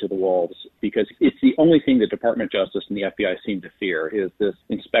completely to the wolves, because it's the only thing the Department of Justice and the FBI seem to fear is this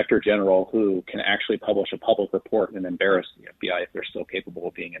Inspector General who can actually publish a public report and embarrass the FBI if they're still capable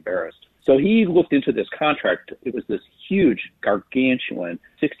of being embarrassed. So he looked into this contract. It was this huge, gargantuan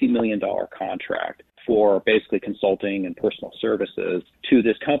 $60 million contract for basically consulting and personal services to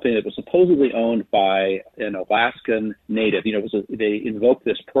this company that was supposedly owned by an Alaskan native. They invoked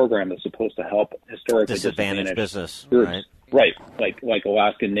this program that's supposed to help historically disadvantaged business, groups. Right, like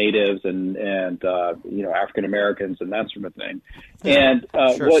Alaskan natives and African Americans and that sort of thing. And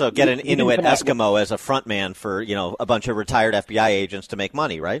sure. So get an Inuit Eskimo as a front man for a bunch of retired FBI agents to make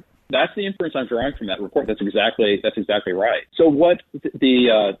money, right? That's the inference I'm drawing from that report. That's exactly right. So what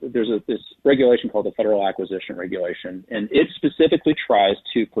there's this regulation called the Federal Acquisition Regulation, and it specifically tries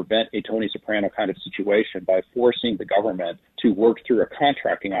to prevent a Tony Soprano kind of situation by forcing the government to work through a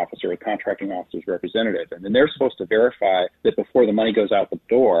contracting officer's representative. And then they're supposed to verify that before the money goes out the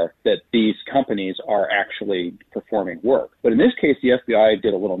door that these companies are actually performing work. But in this case, the FBI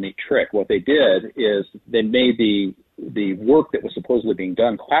did a little neat trick. What they did is they made the work that was supposedly being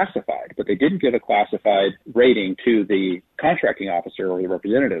done classified, but they didn't give a classified rating to the contracting officer or the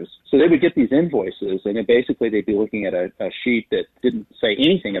representatives. So they would get these invoices, and then basically they'd be looking at a sheet that didn't say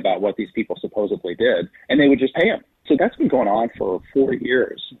anything about what these people supposedly did, and they would just pay them. So that's been going on for 4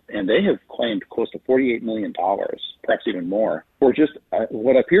 years, and they have claimed close to $48 million, perhaps even more, for just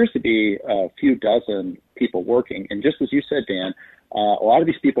what appears to be a few dozen people working. And just as you said, Dan, a lot of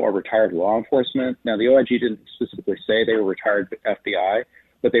these people are retired law enforcement. Now, the OIG didn't specifically say they were retired FBI,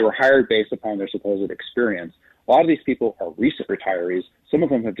 but they were hired based upon their supposed experience. A lot of these people are recent retirees. Some of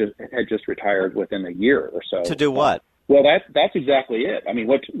them had just retired within a year or so. To do what? Well, that's exactly it. I mean,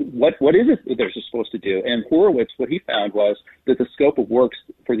 what is it that they're supposed to do? And Horowitz, what he found was that the scope of works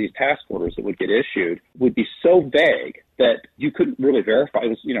for these task orders that would get issued would be so vague that you couldn't really verify. It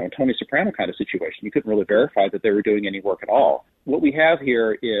was, a Tony Soprano kind of situation. You couldn't really verify that they were doing any work at all. What we have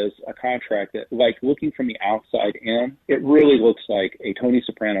here is a contract that, like looking from the outside in, it really looks like a Tony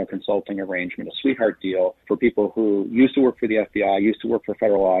Soprano consulting arrangement, a sweetheart deal for people who used to work for the FBI, used to work for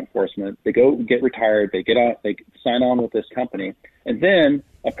federal law enforcement. They go get retired, they get out, they sign on with this company, and then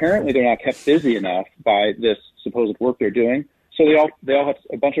apparently they're not kept busy enough by this supposed work they're doing. So they all have,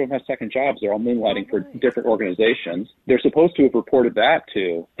 a bunch of them have second jobs. They're all moonlighting for different organizations. They're supposed to have reported that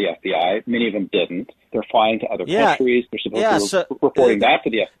to the FBI. Many of them didn't. They're flying to other countries. They're supposed to be reporting that to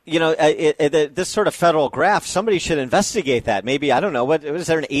the FBI. This sort of federal graft, somebody should investigate that. Maybe, I don't know, is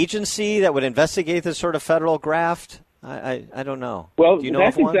there an agency that would investigate this sort of federal graft? I don't know. Well, do you know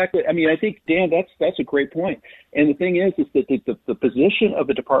that's of one? exactly. I mean, I think, Dan, that's a great point. And the thing is that the position of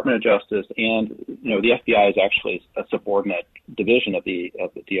the Department of Justice and the FBI is actually a subordinate division of the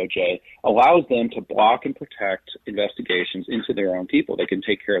DOJ, allows them to block and protect investigations into their own people. They can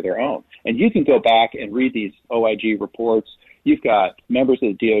take care of their own. And you can go back and read these OIG reports. You've got members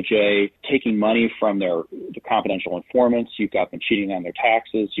of the DOJ taking money from the confidential informants. You've got them cheating on their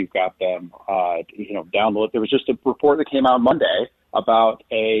taxes. You've got them, download. There was just a report that came out Monday about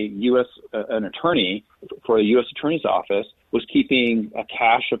an attorney for the U.S. Attorney's Office was keeping a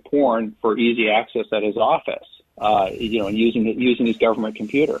cache of porn for easy access at his office, and using his government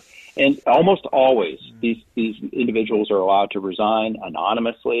computer. And almost always, these individuals are allowed to resign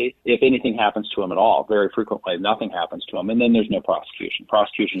anonymously if anything happens to them at all. Very frequently, nothing happens to them, and then there's no prosecution.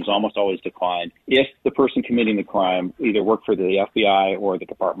 Prosecution is almost always declined if the person committing the crime either worked for the FBI or the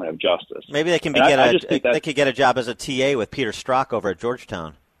Department of Justice. Maybe they can they could get a job as a TA with Peter Strzok over at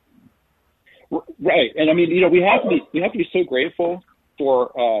Georgetown. Right, and I mean, we have to be so grateful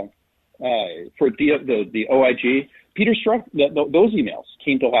for the OIG. Peter Strzok, those emails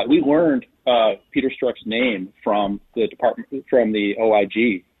came to light. We learned Peter Strzok's name from the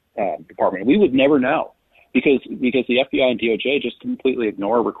OIG department. We would never know because the FBI and DOJ just completely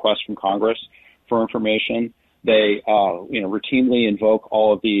ignore requests from Congress for information. They routinely invoke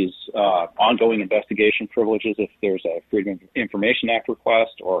all of these ongoing investigation privileges if there's a Freedom of Information Act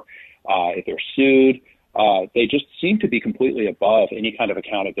request or if they're sued. They just seem to be completely above any kind of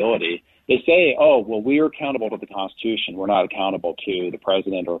accountability. They say, we're accountable to the Constitution. We're not accountable to the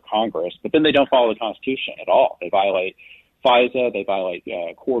president or Congress. But then they don't follow the Constitution at all. They violate FISA. They violate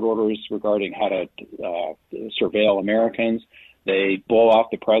court orders regarding how to surveil Americans. They blow off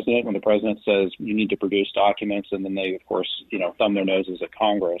the president when the president says you need to produce documents, and then they, of course, thumb their noses at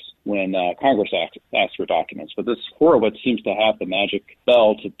Congress when Congress asks for documents. But this Horowitz seems to have the magic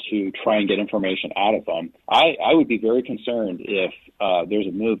bell to try and get information out of them. I would be very concerned if there's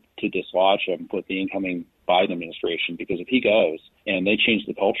a move to dislodge him with the incoming Biden administration, because if he goes and they change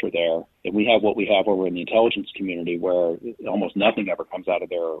the culture there, and we have what we have over in the intelligence community where almost nothing ever comes out of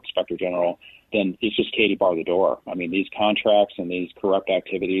their inspector general, then it's just Katie bar the door. I mean, these contracts and these corrupt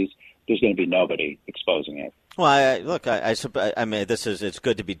activities, there's going to be nobody exposing it. Well, I mean, it's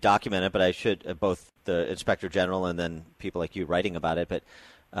good to be documented, but I should, both the inspector general and then people like you writing about it, but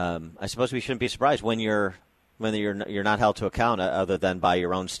I suppose we shouldn't be surprised when you're not held to account other than by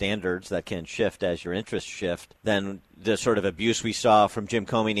your own standards that can shift as your interests shift. Then the sort of abuse we saw from Jim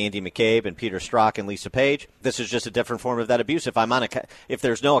Comey and Andy McCabe and Peter Strzok and Lisa Page, this is just a different form of that abuse. If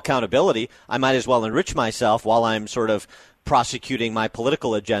there's no accountability, I might as well enrich myself while I'm sort of prosecuting my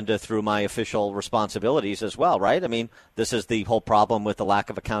political agenda through my official responsibilities as well, right? I mean, this is the whole problem with the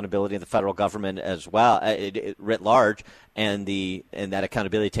lack of accountability in the federal government as well, writ large, and that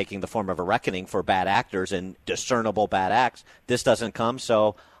accountability taking the form of a reckoning for bad actors and discernible bad acts. This doesn't come,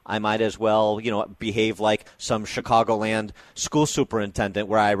 so I might as well, behave like some Chicagoland school superintendent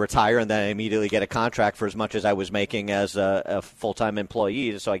where I retire and then I immediately get a contract for as much as I was making as a full-time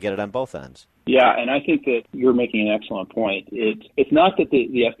employee, so I get it on both ends. Yeah, and I think that you're making an excellent point. It's not that the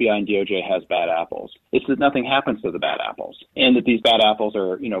FBI and DOJ has bad apples. It's that nothing happens to the bad apples, and that these bad apples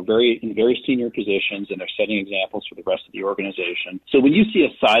are, in very senior positions, and they're setting examples for the rest of the organization. So when you see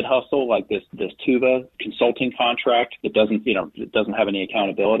a side hustle like this Tuva consulting contract that doesn't have any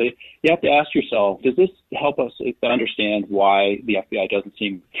accountability, you have to ask yourself, does this help us understand why the FBI doesn't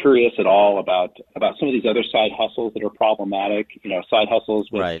seem curious at all about some of these other side hustles that are problematic? Side hustles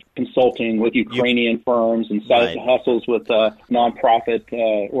with consulting with Ukrainian firms and side hustles with nonprofit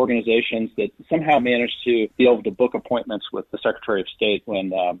organizations that somehow manage to be able to book appointments with the Secretary of State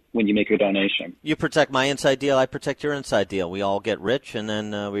when you make your donation. You protect my inside deal, I protect your inside deal. We all get rich, and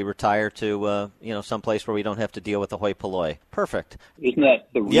then we retire to someplace where we don't have to deal with the hoi polloi. Perfect. Isn't that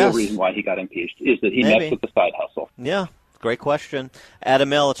the real reason why he got impeached? Is that he messed with the side hustle? Yeah. Great question. Adam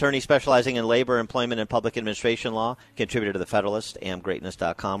Mill, attorney specializing in labor, employment, and public administration law, contributor to The Federalist,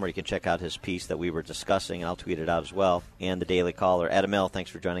 amgreatness.com, where you can check out his piece that we were discussing, and I'll tweet it out as well, and the Daily Caller. Adam Mill, thanks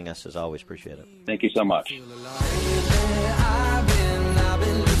for joining us, as always. Appreciate it. Thank you so much. I've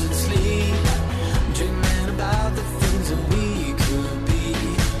been losing sleep, dreaming about the things that we could be.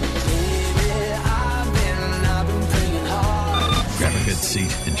 Baby, I've been praying hard. Grab a good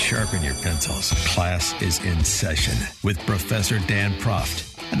seat and sharpen your pencils. Class is in session with Professor Dan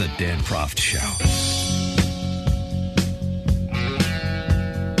Proft and the Dan Proft Show.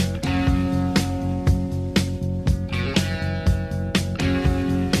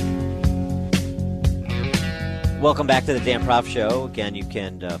 Welcome back to the Dan Proft Show. Again, you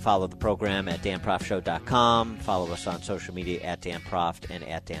can follow the program at danproftshow.com. Follow us on social media at Dan Proft and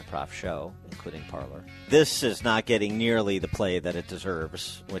at Dan Proft Show, including Parler. This is not getting nearly the play that it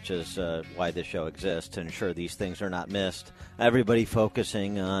deserves, which is why this show exists, to ensure these things are not missed. Everybody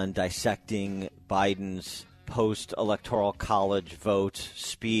focusing on dissecting Biden's post-electoral college vote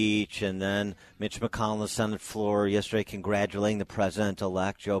speech, and then Mitch McConnell on the Senate floor yesterday congratulating the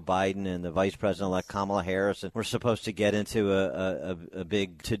president-elect Joe Biden and the vice president-elect Kamala Harris. And we're supposed to get into a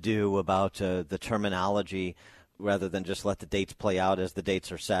big to-do about the terminology rather than just let the dates play out as the dates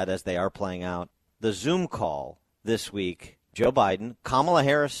are set, as they are playing out. The Zoom call this week, Joe Biden, Kamala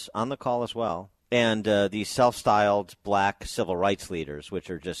Harris on the call as well, and these self-styled black civil rights leaders, which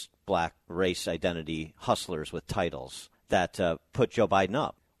are just black race identity hustlers with titles that put Joe Biden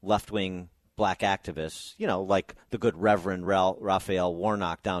up. Left-wing black activists, like the good Reverend Raphael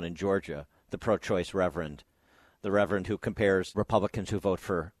Warnock down in Georgia, the pro-choice reverend, the reverend who compares Republicans who vote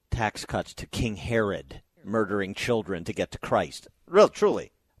for tax cuts to King Herod murdering children to get to Christ.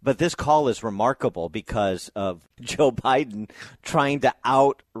 Truly. But this call is remarkable because of Joe Biden trying to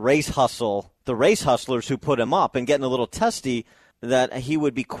out-race hustle the race hustlers who put him up, and getting a little testy that he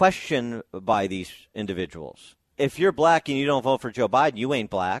would be questioned by these individuals. If you're black and you don't vote for Joe Biden, you ain't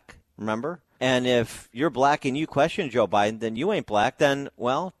black, remember? And if you're black and you question Joe Biden, then you ain't black. Then,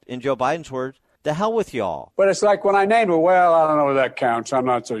 well, in Joe Biden's words, the hell with y'all. But it's like when I named it, well, I don't know if that counts. I'm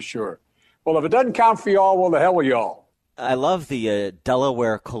not so sure. Well, if it doesn't count for y'all, well, the hell with y'all. I love the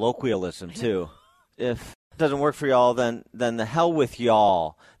Delaware colloquialism, too. If it doesn't work for y'all, then the hell with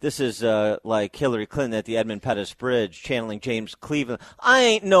y'all. This is like Hillary Clinton at the Edmund Pettus Bridge channeling James Cleveland. I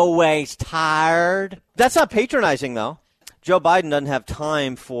ain't no ways tired. That's not patronizing, though. Joe Biden doesn't have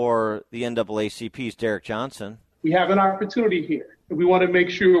time for the NAACP's Derek Johnson. We have an opportunity here, and we want to make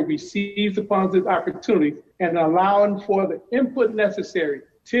sure we seize upon this opportunity and allowing for the input necessary.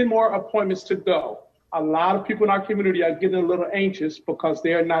 10 more appointments to go. A lot of people in our community are getting a little anxious because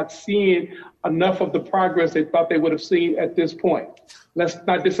they are not seeing enough of the progress they thought they would have seen at this point. Let's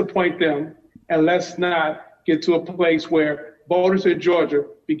not disappoint them, and let's not get to a place where voters in Georgia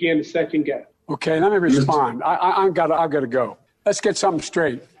begin to second guess. Okay, let me respond. I've got to go. Let's get something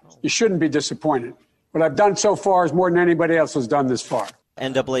straight. You shouldn't be disappointed. What I've done so far is more than anybody else has done this far.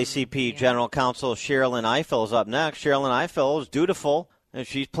 NAACP General Counsel Sherilyn Ifill is up next. Sherilyn Ifill is dutiful, and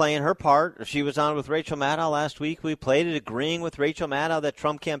she's playing her part. She was on with Rachel Maddow last week. We played it agreeing with Rachel Maddow that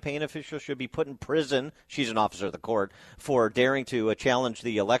Trump campaign officials should be put in prison. She's an officer of the court for daring to challenge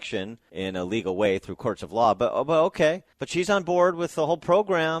the election in a legal way through courts of law. But okay. But she's on board with the whole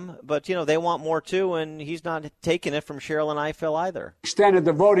program. But, they want more, too, and he's not taking it from Sherilyn Ifill either. Extended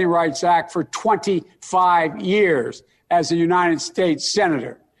the Voting Rights Act for 25 years as a United States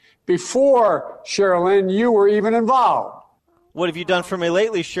Senator. Before, Sherilyn, you were even involved. What have you done for me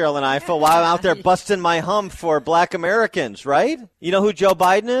lately, Sherilyn Ifill, while I'm out there busting my hump for black Americans, right? You know who Joe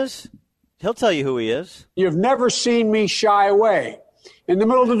Biden is? He'll tell you who he is. You've never seen me shy away. In the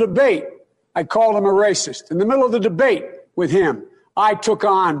middle of the debate, I called him a racist. In the middle of the debate with him, I took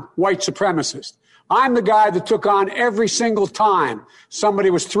on white supremacists. I'm the guy that took on every single time somebody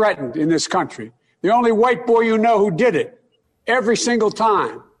was threatened in this country. The only white boy you know who did it. Every single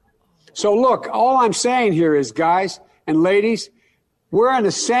time. So look, all I'm saying here is, guys and ladies, we're on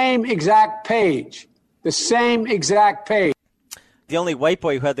the same exact page. The same exact page. The only white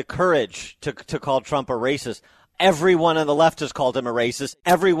boy who had the courage to call Trump a racist. Everyone on the left has called him a racist.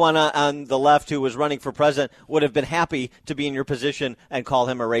 Everyone on the left who was running for president would have been happy to be in your position and call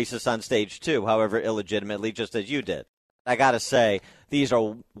him a racist on stage too, however illegitimately, just as you did. I got to say, these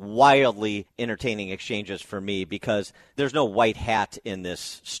are wildly entertaining exchanges for me because there's no white hat in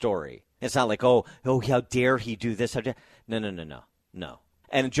this story. It's not like, oh, how dare he do this? No.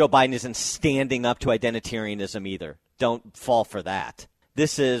 And Joe Biden isn't standing up to identitarianism either. Don't fall for that.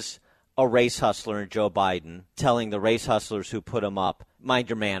 This is a race hustler in Joe Biden telling the race hustlers who put him up, mind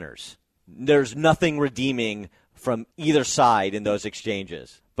your manners. There's nothing redeeming from either side in those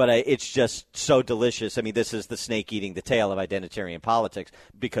exchanges. But it's just so delicious. I mean, this is the snake eating the tail of identitarian politics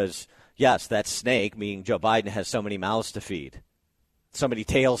because, yes, that snake, meaning Joe Biden, has so many mouths to feed, so many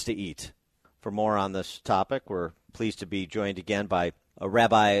tails to eat. For more on this topic, we're pleased to be joined again by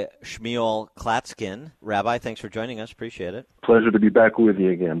Rabbi Shmuel Klatskin. Rabbi, thanks for joining us. Appreciate it. Pleasure to be back with you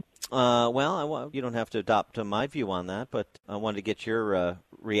again. You don't have to adopt my view on that, but I wanted to get your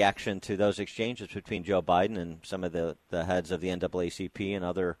reaction to those exchanges between Joe Biden and some of the heads of the NAACP and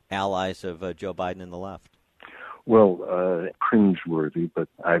other allies of Joe Biden and the left. Well, cringeworthy, but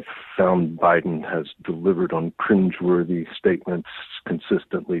I've found Biden has delivered on cringeworthy statements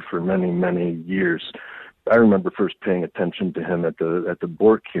consistently for many, many years. I remember first paying attention to him at the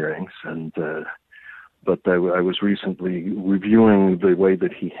Bork hearings, but I was recently reviewing the way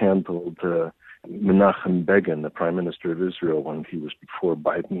that he handled Menachem Begin, the Prime Minister of Israel, when he was before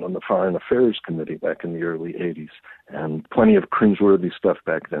Biden on the Foreign Affairs Committee back in the early 80s, and plenty of cringeworthy stuff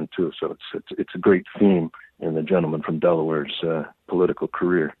back then too. So it's a great theme in the gentleman from Delaware's political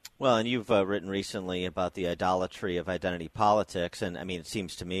career. Well, and you've written recently about the idolatry of identity politics, and I mean, it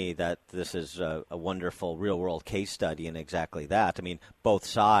seems to me that this is a wonderful real-world case study in exactly that. I mean, both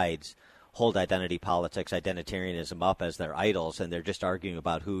sides hold identity politics, identitarianism up as their idols, and they're just arguing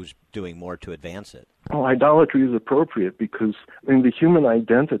about who's doing more to advance it. Well, idolatry is appropriate because, the human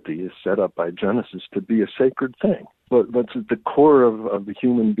identity is set up by Genesis to be a sacred thing. But that's at the core of the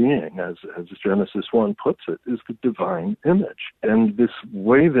human being, as Genesis 1 puts it, is the divine image. And this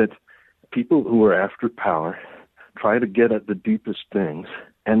way that people who are after power try to get at the deepest things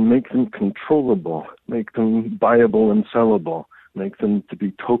and make them controllable, make them buyable and sellable, make them to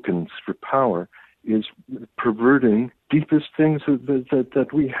be tokens for power, is perverting deepest things that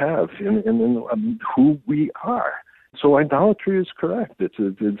we have in who we are. So idolatry is correct.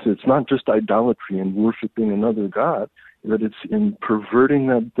 It's not just idolatry in worshiping another god, that it's in perverting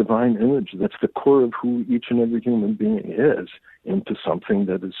that divine image. That's the core of who each and every human being is, into something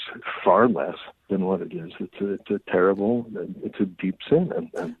that is far less than what it is. It's a terrible, it's a deep sin,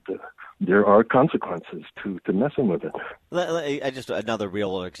 and there are consequences to messing with it. Another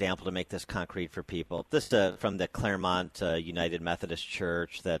real example to make this concrete for people. This from the Claremont United Methodist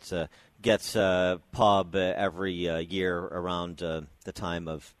Church that gets a pub every year around the time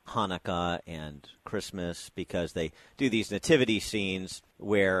of Hanukkah and Christmas because they do these nativity scenes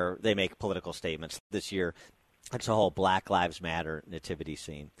where they make political statements. This year, It's a whole Black Lives Matter nativity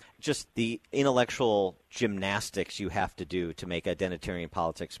scene. Just the intellectual gymnastics you have to do to make identitarian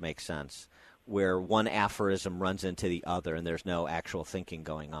politics make sense, where one aphorism runs into the other and there's no actual thinking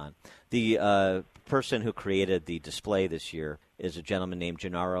going on. The person who created the display this year is a gentleman named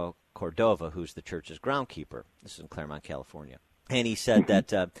Gennaro Cordova, who's the church's groundkeeper. This is in Claremont, California. And he said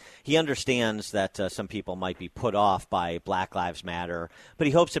that he understands that some people might be put off by Black Lives Matter, but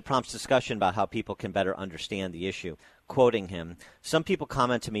he hopes it prompts discussion about how people can better understand the issue. Quoting him, "Some people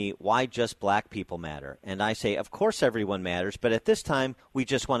comment to me, why just black people matter? And I say, of course everyone matters, but at this time we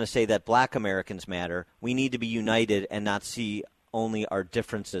just want to say that black Americans matter. We need to be united and not see only our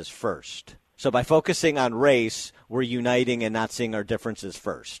differences first." So by focusing on race, we're uniting and not seeing our differences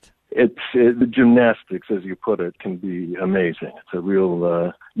first. The gymnastics, as you put it, can be amazing. It's a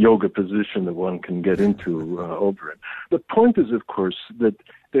real yoga position that one can get into over it. The point is, of course, that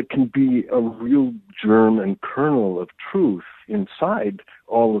there can be a real germ and kernel of truth inside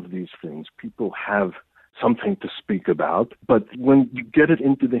all of these things. People have something to speak about, but when you get it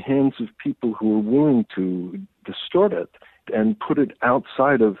into the hands of people who are willing to distort it and put it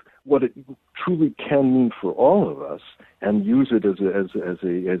outside of what it truly can mean for all of us, and use it as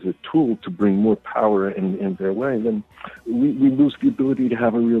a tool to bring more power in their way, then we lose the ability to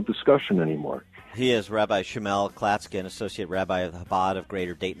have a real discussion anymore. He is Rabbi Shmuel Klatskin, Associate Rabbi of the Chabad of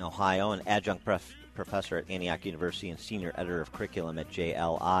Greater Dayton, Ohio, and Adjunct Professor at Antioch University and Senior Editor of Curriculum at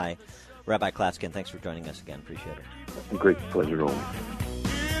JLI. Rabbi Klatskin, thanks for joining us again. Appreciate it. Great pleasure, always.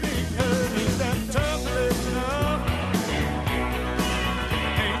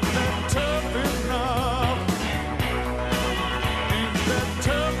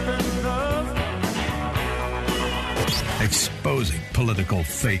 Exposing political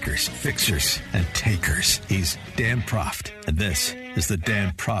fakers, fixers, and takers. He's Dan Proft, and this is the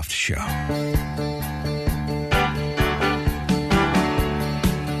Dan Proft Show.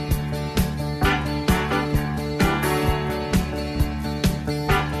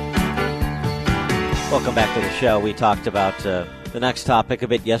 Welcome back to the show. We talked about the next topic a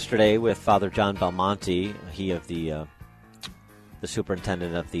bit yesterday with Father John Belmonte, he of the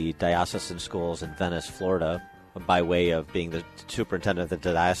superintendent of the diocesan schools in Venice, Florida, by way of being the superintendent of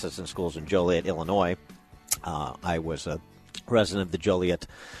the diocesan schools in Joliet, Illinois. I was a resident of the Joliet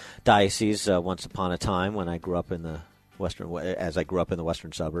diocese once upon a time when I grew up in the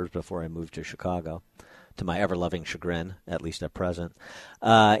western suburbs before I moved to Chicago, to my ever-loving chagrin, at least at present.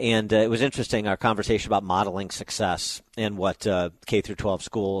 And it was interesting, our conversation about modeling success and what K-12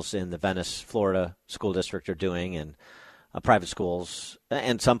 schools in the Venice, Florida school district are doing, and private schools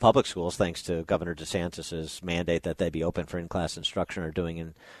and some public schools, thanks to Governor DeSantis's mandate that they be open for in-class instruction, are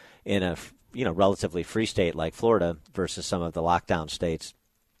doing in a relatively free state like Florida versus some of the lockdown states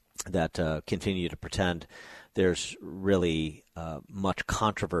that continue to pretend there's really much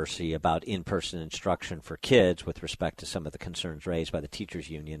controversy about in-person instruction for kids with respect to some of the concerns raised by the teachers'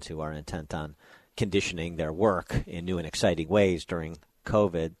 unions who are intent on conditioning their work in new and exciting ways during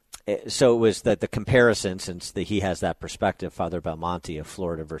COVID. So it was that the comparison, since he has that perspective, Father Belmonte of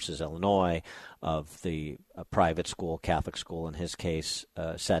Florida versus Illinois, of the private school, Catholic school in his case,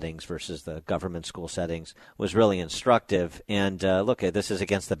 settings versus the government school settings, was really instructive. And look, this is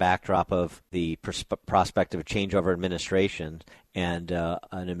against the backdrop of the prospect of a changeover administration, and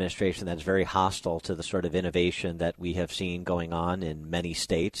an administration that's very hostile to the sort of innovation that we have seen going on in many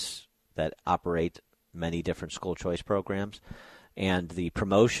states that operate many different school choice programs, and the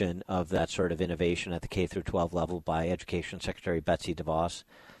promotion of that sort of innovation at the K-12 level by Education Secretary Betsy DeVos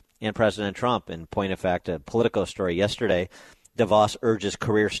and President Trump. In point of fact, a Politico story yesterday, DeVos urges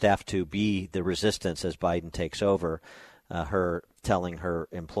career staff to be the resistance as Biden takes over, her telling her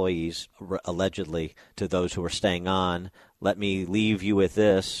employees, allegedly, to those who are staying on, "Let me leave you with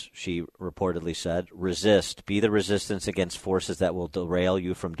this," she reportedly said, "resist. Be the resistance against forces that will derail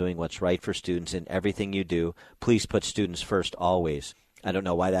you from doing what's right for students in everything you do. Please put students first always." I don't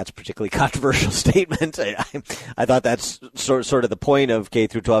know why that's a particularly controversial statement. I thought that's sort of the point of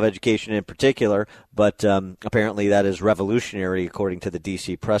K-12 education in particular, but apparently that is revolutionary according to the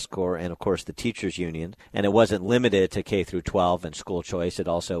D.C. Press Corps and, of course, the teachers' union. And it wasn't limited to K-12 and school choice. It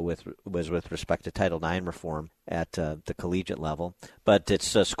also was with respect to Title IX reform at the collegiate level. But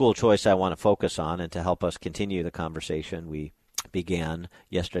it's school choice I want to focus on, and to help us continue the conversation, we began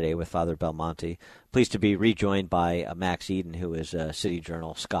yesterday with Father Belmonte. Pleased to be rejoined by Max Eden, who is a City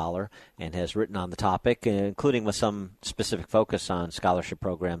Journal scholar and has written on the topic, including with some specific focus on scholarship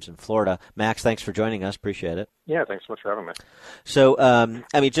programs in Florida. Max, thanks for joining us. Appreciate it. Yeah, thanks so much for having me. So,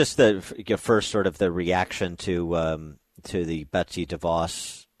 just the first sort of the reaction to the Betsy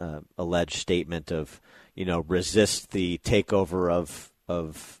DeVos alleged statement of, resist the takeover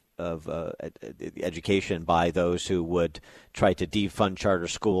of education by those who would try to defund charter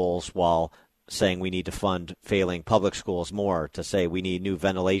schools while saying we need to fund failing public schools more, to say we need new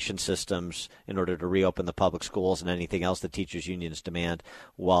ventilation systems in order to reopen the public schools and anything else the teachers' unions demand,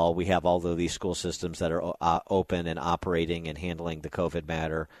 while we have all of these school systems that are open and operating and handling the COVID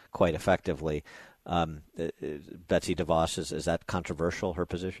matter quite effectively. Betsy DeVos, is that controversial, her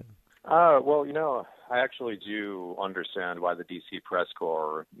position? Well, I actually do understand why the D.C. press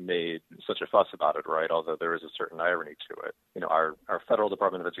corps made such a fuss about it, right? Although there is a certain irony to it. Our federal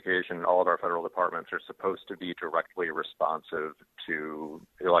Department of Education, all of our federal departments are supposed to be directly responsive to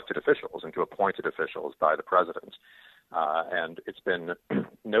elected officials and to appointed officials by the president. And it's been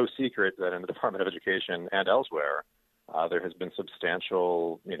no secret that in the Department of Education and elsewhere, there has been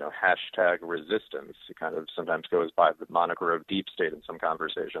substantial, hashtag resistance. It kind of sometimes goes by the moniker of deep state in some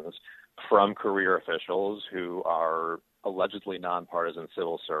conversations, from career officials who are allegedly nonpartisan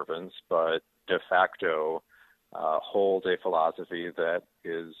civil servants, but de facto hold a philosophy that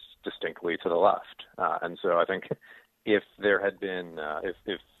is distinctly to the left. And so I think if there had been,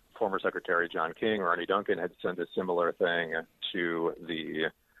 if former Secretary John King or Arne Duncan had sent a similar thing to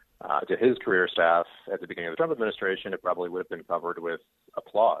his career staff at the beginning of the Trump administration, it probably would have been covered with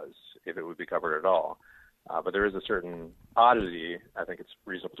applause, if it would be covered at all. But there is a certain oddity, I think it's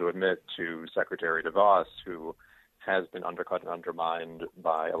reasonable to admit, to Secretary DeVos, who has been undercut and undermined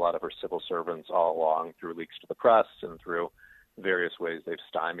by a lot of her civil servants all along through leaks to the press and through various ways they've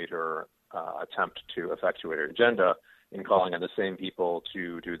stymied her attempt to effectuate her agenda, in calling on the same people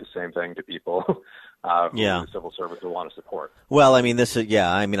to do the same thing to people who the civil service will want to support. Well, I mean,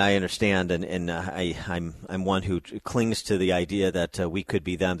 I understand, and I'm one who clings to the idea that we could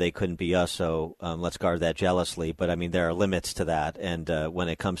be them, they couldn't be us, so let's guard that jealously. But I mean, there are limits to that, and when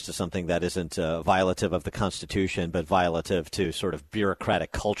it comes to something that isn't violative of the Constitution, but violative to sort of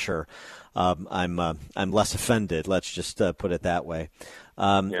bureaucratic culture, I'm less offended. Let's just put it that way.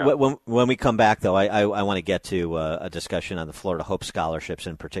 When we come back, though, I want to get to a discussion on the Florida Hope Scholarships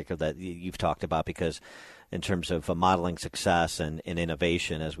in particular that you've talked about, because in terms of modeling success and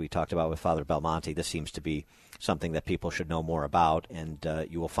innovation, as we talked about with Father Belmonte, this seems to be something that people should know more about, and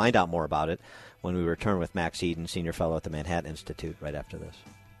you will find out more about it when we return with Max Eden, Senior Fellow at the Manhattan Institute, right after this.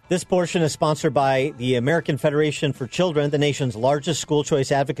 This portion is sponsored by the American Federation for Children, the nation's largest school choice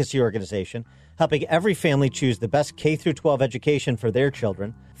advocacy organization, helping every family choose the best K-12 education for their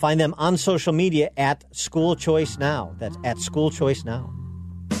children. Find them on social media at School Choice Now. That's at School Choice Now.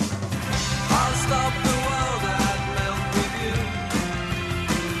 The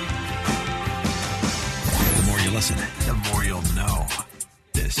more you listen, the more you'll know.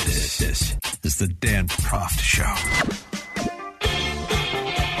 This is the Dan Proft Show.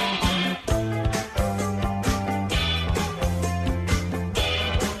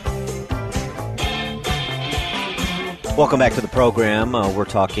 Welcome back to the program. We're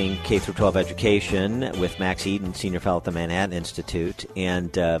talking K-12 education with Max Eden, Senior Fellow at the Manhattan Institute.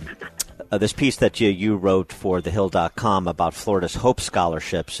 And this piece that you wrote for TheHill.com about Florida's Hope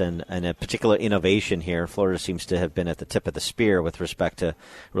Scholarships and a particular innovation here. Florida seems to have been at the tip of the spear with respect to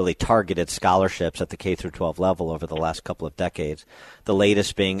really targeted scholarships at the K-12 level over the last couple of decades. The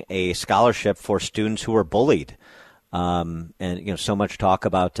latest being a scholarship for students who are bullied. And so much talk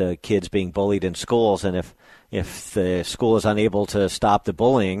about kids being bullied in schools, and if the school is unable to stop the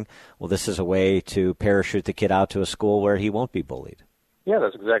bullying, well, this is a way to parachute the kid out to a school where he won't be bullied. Yeah,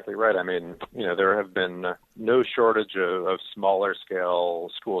 that's exactly right. I mean, there have been no shortage of smaller scale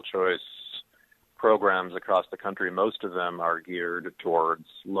school choice programs across the country. Most of them are geared towards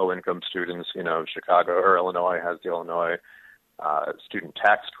low income students. Chicago or Illinois has the Illinois student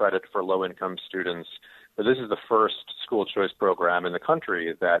tax credit for low income students. But this is the first school choice program in the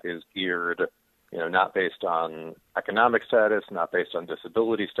country that is geared, not based on economic status, not based on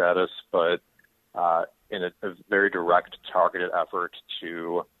disability status, but in a very direct, targeted effort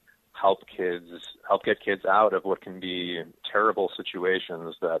to help get kids out of what can be terrible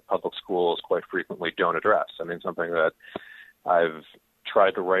situations that public schools quite frequently don't address. I mean, something that I've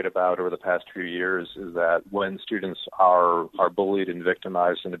tried to write about over the past few years is that when students are bullied and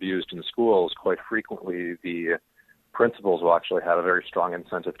victimized and abused in schools, quite frequently the principals will actually have a very strong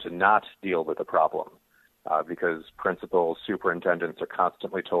incentive to not deal with the problem because principals, superintendents are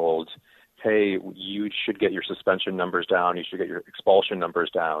constantly told, hey, you should get your suspension numbers down, you should get your expulsion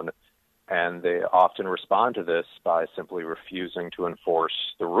numbers down. And they often respond to this by simply refusing to enforce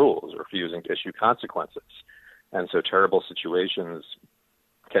the rules, refusing to issue consequences. And so terrible situations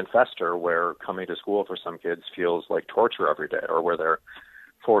can fester where coming to school for some kids feels like torture every day, or where they're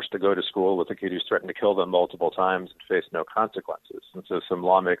forced to go to school with a kid who's threatened to kill them multiple times and face no consequences. And so some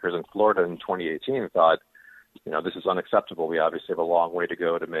lawmakers in Florida in 2018 thought, this is unacceptable. We obviously have a long way to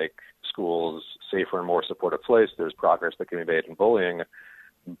go to make schools safer and more supportive place. There's progress that can be made in bullying.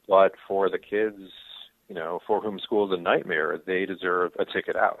 But for the kids, for whom school is a nightmare, they deserve a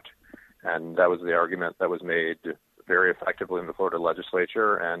ticket out. And that was the argument that was made very effectively in the Florida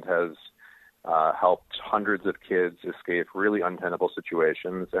legislature and has helped hundreds of kids escape really untenable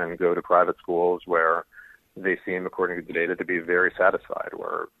situations and go to private schools where they seem, according to the data, to be very satisfied,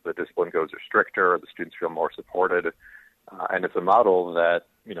 where the discipline goes are stricter, the students feel more supported. And it's a model that,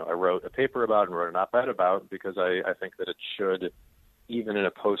 I wrote a paper about and wrote an op-ed about because I think that it should, even in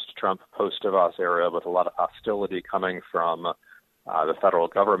a post-Trump, post-DeVos era with a lot of hostility coming from the federal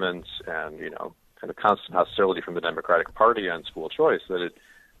government and, kind of constant hostility from the Democratic Party on school choice, that it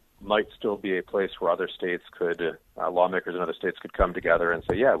might still be a place where other states could, lawmakers in other states could come together and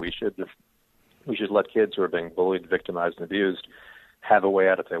say, yeah, we should let kids who are being bullied, victimized, and abused have a way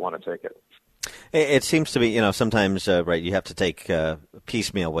out if they want to take it. It seems to be, sometimes, right, you have to take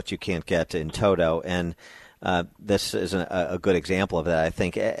piecemeal what you can't get in toto, and this is a good example of that, I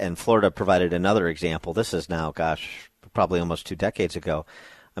think, and Florida provided another example. This is now, probably almost 2 decades ago.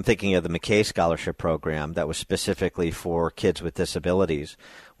 I'm thinking of the McKay Scholarship Program that was specifically for kids with disabilities,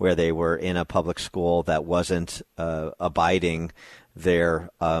 where they were in a public school that wasn't abiding their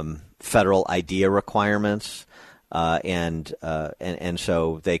federal IDEA requirements, and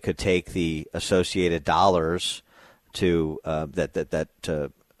so they could take the associated dollars to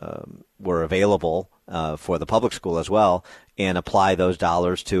that were available for the public school as well, and apply those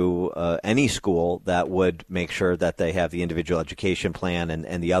dollars to any school that would make sure that they have the individual education plan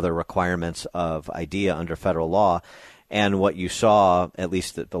and the other requirements of IDEA under federal law. And what you saw, at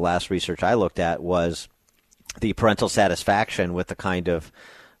least the last research I looked at, was the parental satisfaction with the kind of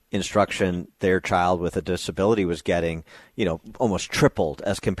instruction their child with a disability was getting, almost tripled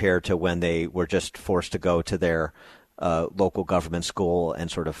as compared to when they were just forced to go to their local government school and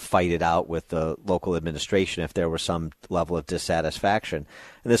sort of fight it out with the local administration if there was some level of dissatisfaction.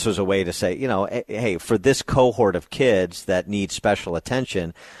 And this was a way to say, hey, for this cohort of kids that need special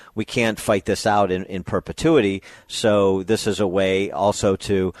attention, we can't fight this out in perpetuity. So this is a way also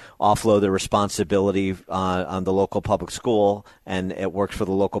to offload the responsibility on the local public school, and it works for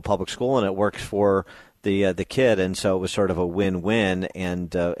the local public school and it works for the kid. And so it was sort of a win-win,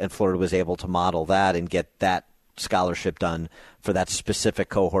 and Florida was able to model that and get that scholarship done for that specific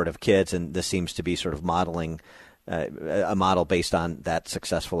cohort of kids, and this seems to be sort of modeling a model based on that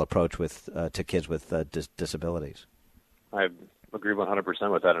successful approach to kids with disabilities. I agree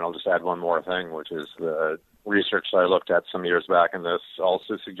 100% with that, and I'll just add one more thing, which is the research that I looked at some years back, and this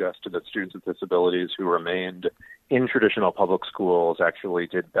also suggested that students with disabilities who remained in traditional public schools actually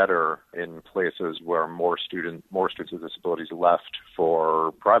did better in places where more students with disabilities left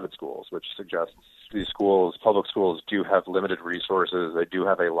for private schools, which suggests these schools, public schools, do have limited resources. They do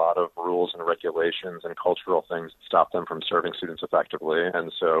have a lot of rules and regulations and cultural things that stop them from serving students effectively. And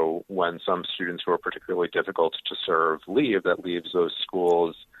so when some students who are particularly difficult to serve leave, that leaves those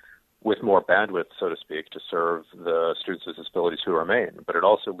schools with more bandwidth, so to speak, to serve the students with disabilities who remain. But it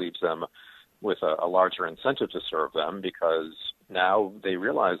also leaves them with a larger incentive to serve them, because now they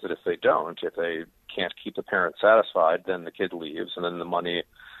realize that if they can't keep the parent satisfied, then the kid leaves, and then the money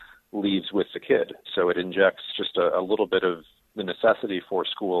leaves with the kid. So it injects just a little bit of the necessity for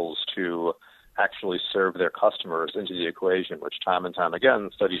schools to actually serve their customers into the equation, which time and time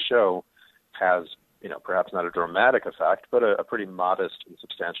again, studies show has, perhaps not a dramatic effect, but a pretty modest and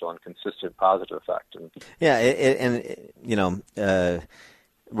substantial and consistent positive effect.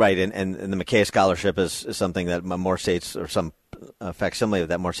 Right, and the McKay Scholarship is something that more states, or some facsimile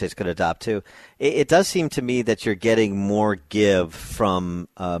that more states could adopt too. It does seem to me that you're getting more give from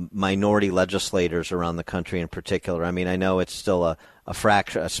minority legislators around the country in particular. I mean, I know it's still a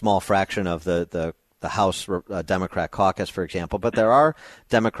small fraction of the House Democrat caucus, for example, but there are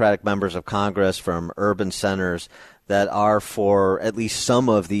Democratic members of Congress from urban centers that are for at least some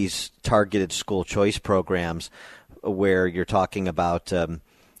of these targeted school choice programs, where you're talking about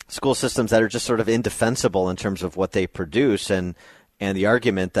school systems that are just sort of indefensible in terms of what they produce, and the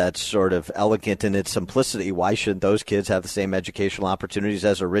argument that's sort of elegant in its simplicity. Why shouldn't those kids have the same educational opportunities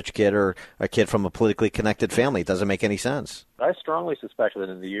as a rich kid or a kid from a politically connected family? It doesn't make any sense. I strongly suspect that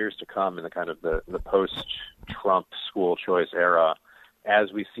in the years to come, in the kind of the post-Trump school choice era,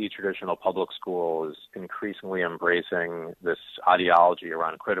 as we see traditional public schools increasingly embracing this ideology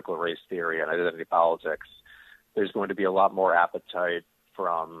around critical race theory and identity politics, there's going to be a lot more appetite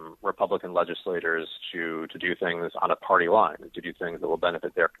from Republican legislators to do things on a party line, to do things that will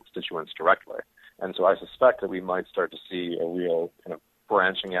benefit their constituents directly. And so I suspect that we might start to see a real kind of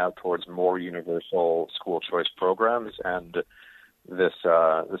branching out towards more universal school choice programs, and this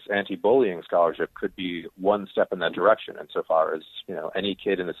anti-bullying scholarship could be one step in that direction. Insofar as, you know, any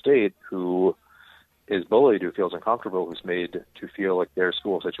kid in the state who is bullied, who feels uncomfortable, who's made to feel like their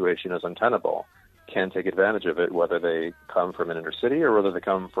school situation is untenable, can take advantage of it, whether they come from an inner city or whether they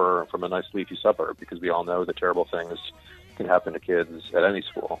come from a nice leafy suburb, because we all know that terrible things can happen to kids at any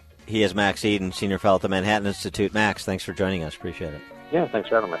school. He is Max Eden, Senior Fellow at the Manhattan Institute. Max, thanks for joining us. Appreciate it. Yeah, thanks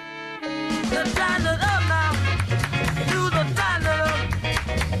for having me.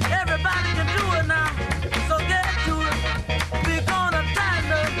 Everybody can do it now, so get to it. We're gonna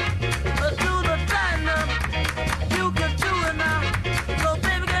tighten up, let's do the tighten up. You can do it now, so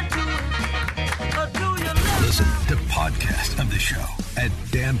baby get to it. Do your left. Listen to podcast of the show at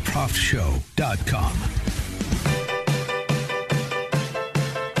danproftshow.com.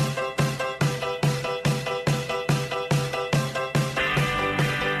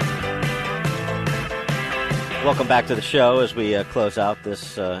 Welcome back to the show as we close out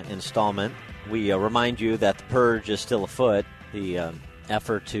this installment. We remind you that the purge is still afoot, the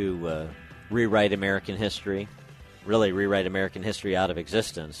effort to rewrite American history, really rewrite American history out of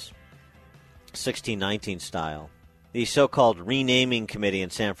existence, 1619 style. The so-called renaming committee in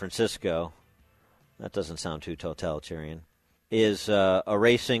San Francisco, that doesn't sound too totalitarian, is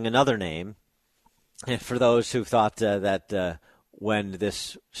erasing another name. And for those who thought that when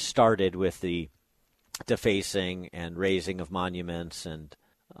this started with the defacing and raising of monuments and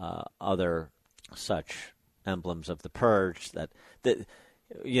other such emblems of the purge, that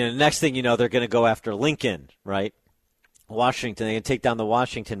next thing you know, they're going to go after Lincoln, right? Washington, they can take down the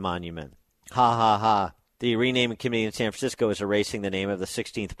Washington Monument. Ha ha ha. The renaming committee in San Francisco is erasing the name of the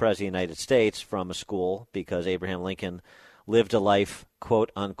 16th president of the United States from a school because Abraham Lincoln lived a life,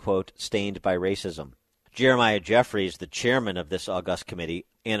 quote unquote, stained by racism. Jeremiah Jeffries, the chairman of this august committee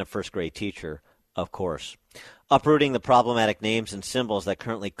and a first grade teacher, of course. Uprooting the problematic names and symbols that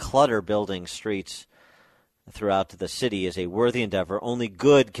currently clutter buildings, streets throughout the city is a worthy endeavor. Only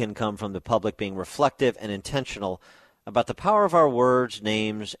good can come from the public being reflective and intentional about the power of our words,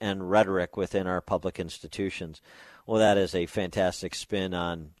 names, and rhetoric within our public institutions. Well, that is a fantastic spin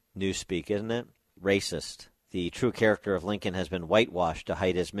on newspeak, isn't it? Racist. The true character of Lincoln has been whitewashed to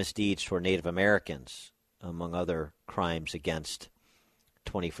hide his misdeeds toward Native Americans, among other crimes against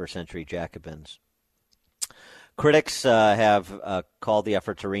 21st century Jacobins. Critics have called the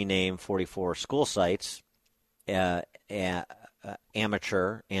effort to rename 44 school sites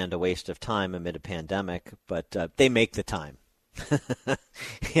amateur and a waste of time amid a pandemic, but they make the time.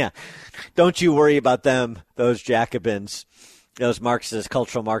 Yeah, don't you worry about them, those Jacobins, those Marxists,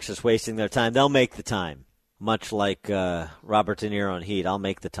 cultural Marxists wasting their time. They'll make the time, much like Robert De Niro in Heat. I'll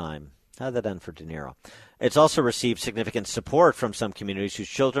make the time. How'd that end for De Niro? It's also received significant support from some communities whose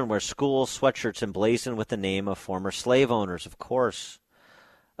children wear school sweatshirts emblazoned with the name of former slave owners, of course.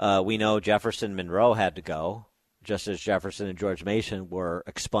 We know Jefferson Monroe had to go, just as Jefferson and George Mason were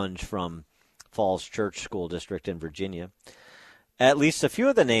expunged from Falls Church School District in Virginia. At least a few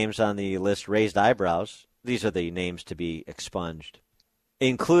of the names on the list raised eyebrows. These are the names to be expunged,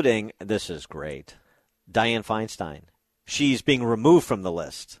 including, this is great, Dianne Feinstein. She's being removed from the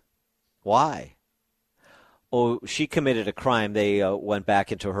list. Why? Oh, she committed a crime. They went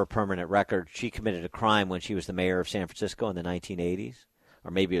back into her permanent record. She committed a crime when she was the mayor of San Francisco in the 1980s.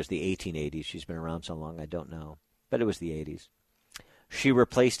 Or maybe it was the 1880s. She's been around so long, I don't know. But it was the 80s. She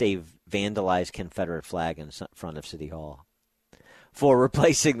replaced a vandalized Confederate flag in front of City Hall. For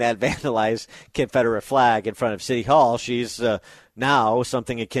replacing that vandalized Confederate flag in front of City Hall, she's now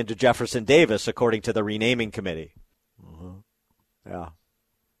something akin to Jefferson Davis, according to the renaming committee. Yeah.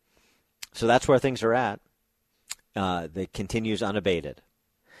 So that's where things are at. That continues unabated.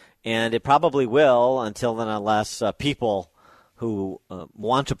 And it probably will until and unless people who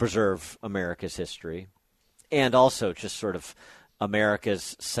want to preserve America's history and also just sort of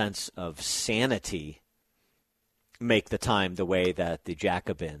America's sense of sanity make the time the way that the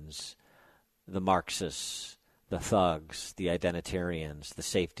Jacobins, the Marxists, the thugs, the identitarians, the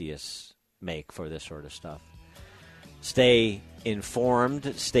safetyists make for this sort of stuff. Stay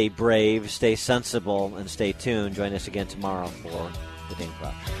informed, stay brave, stay sensible, and stay tuned. Join us again tomorrow for the Dan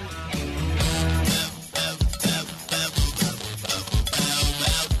Proft Show.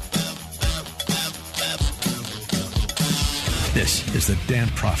 This is the Dan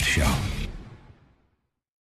Proft Show.